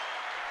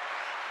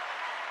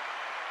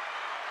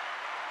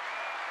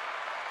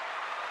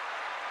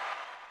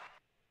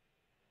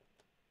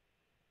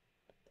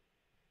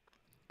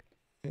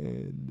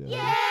 And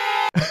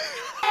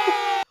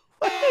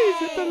why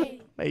is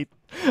it late?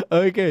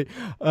 Okay.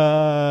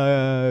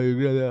 All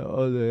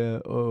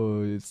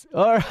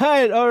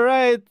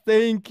right.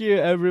 Thank you,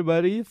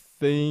 everybody.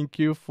 Thank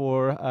you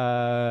for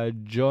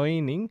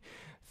joining.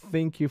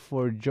 Thank you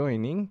for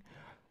joining.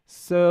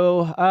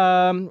 So,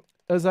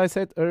 as I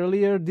said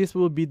earlier, this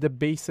will be the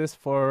basis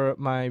for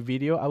my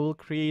video. I will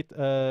create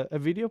a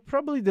video,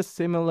 probably the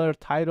similar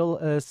title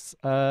as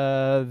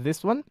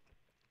this one.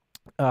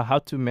 How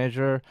to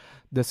measure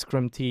the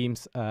Scrum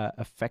team's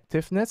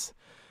effectiveness.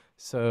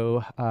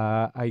 So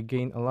I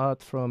gained a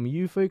lot from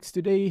you folks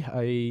today.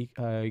 I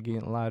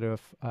gained a lot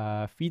of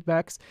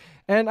feedbacks,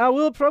 and I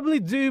will probably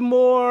do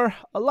more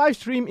live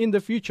stream in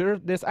the future.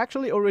 There's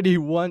actually already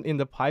one in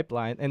the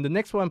pipeline, and the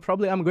next one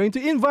probably I'm going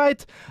to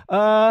invite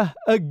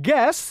a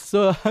guest.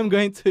 So I'm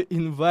going to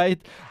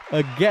invite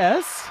a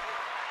guest.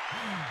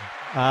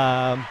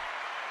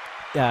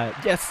 Yeah,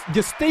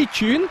 just stay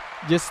tuned.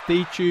 Just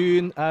stay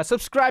tuned.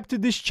 Subscribe to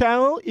this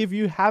channel if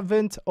you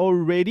haven't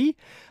already.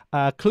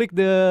 Click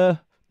the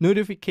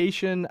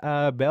notification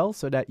bell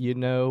so that you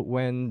know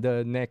when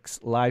the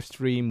next live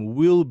stream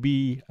will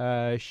be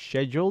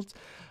scheduled.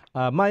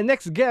 My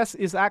next guest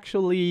is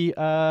actually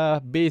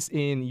based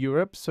in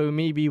Europe, so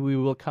maybe we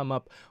will come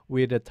up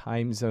with a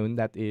time zone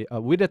that is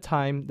with a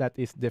time that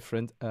is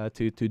different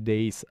to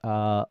today's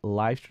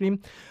live stream.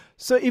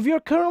 So if you're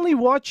currently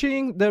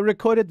watching the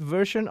recorded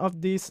version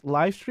of this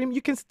live stream,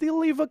 you can still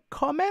leave a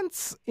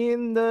comments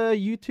in the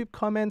YouTube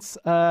comments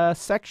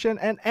section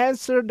and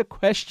answer the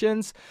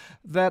questions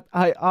that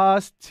I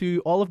asked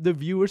to all of the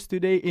viewers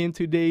today in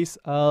today's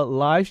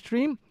live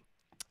stream.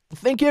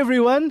 Thank you,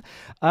 everyone.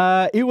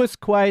 It was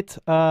quite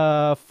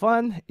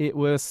fun. It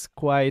was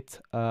quite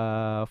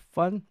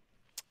fun.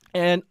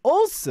 And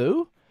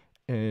also,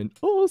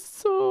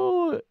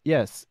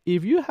 yes,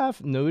 if you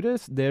have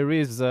noticed, there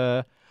is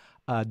a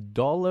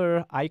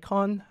dollar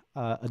icon,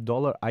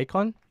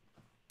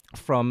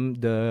 from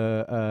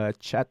the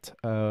chat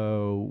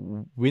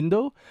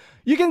window.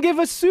 You can give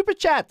a super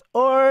chat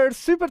or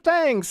super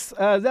thanks.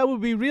 That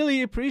would be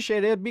really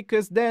appreciated,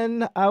 because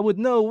then I would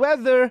know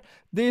whether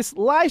this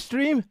live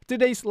stream,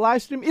 today's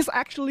live stream, is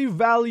actually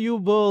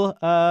valuable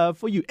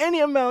for you. Any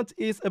amount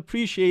is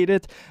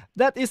appreciated.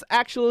 That is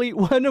actually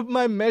one of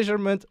my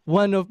measurement,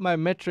 one of my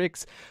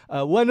metrics,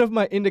 one of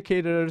my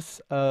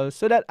indicators,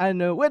 so that I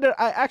know whether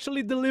I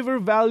actually deliver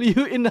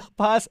value in the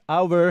past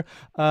hour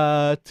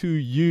to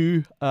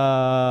you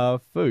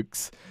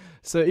folks.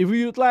 So if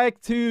you would like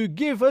to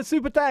give a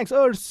super thanks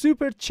or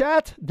super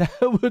chat, that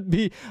would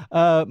be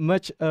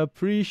much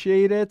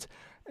appreciated.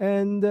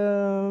 And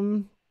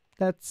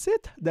that's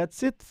it.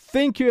 That's it.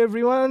 Thank you,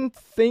 everyone.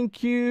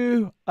 Thank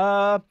you.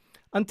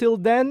 Until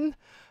then,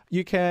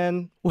 you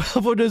can, well,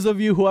 for those of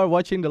you who are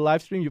watching the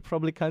live stream, you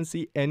probably can't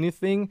see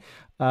anything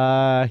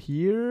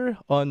here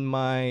on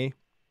my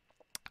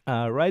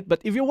right.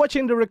 But if you're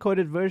watching the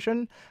recorded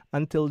version,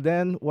 until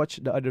then, watch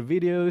the other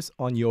videos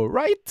on your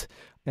right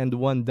and the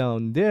one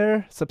down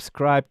there.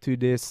 Subscribe to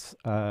this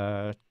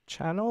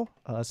channel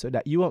so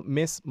that you won't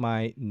miss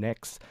my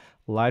next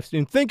live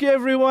stream. Thank you,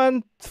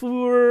 everyone,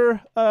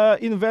 for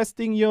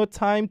investing your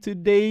time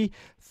today.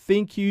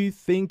 Thank you,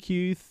 thank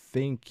you,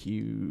 thank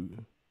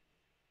you.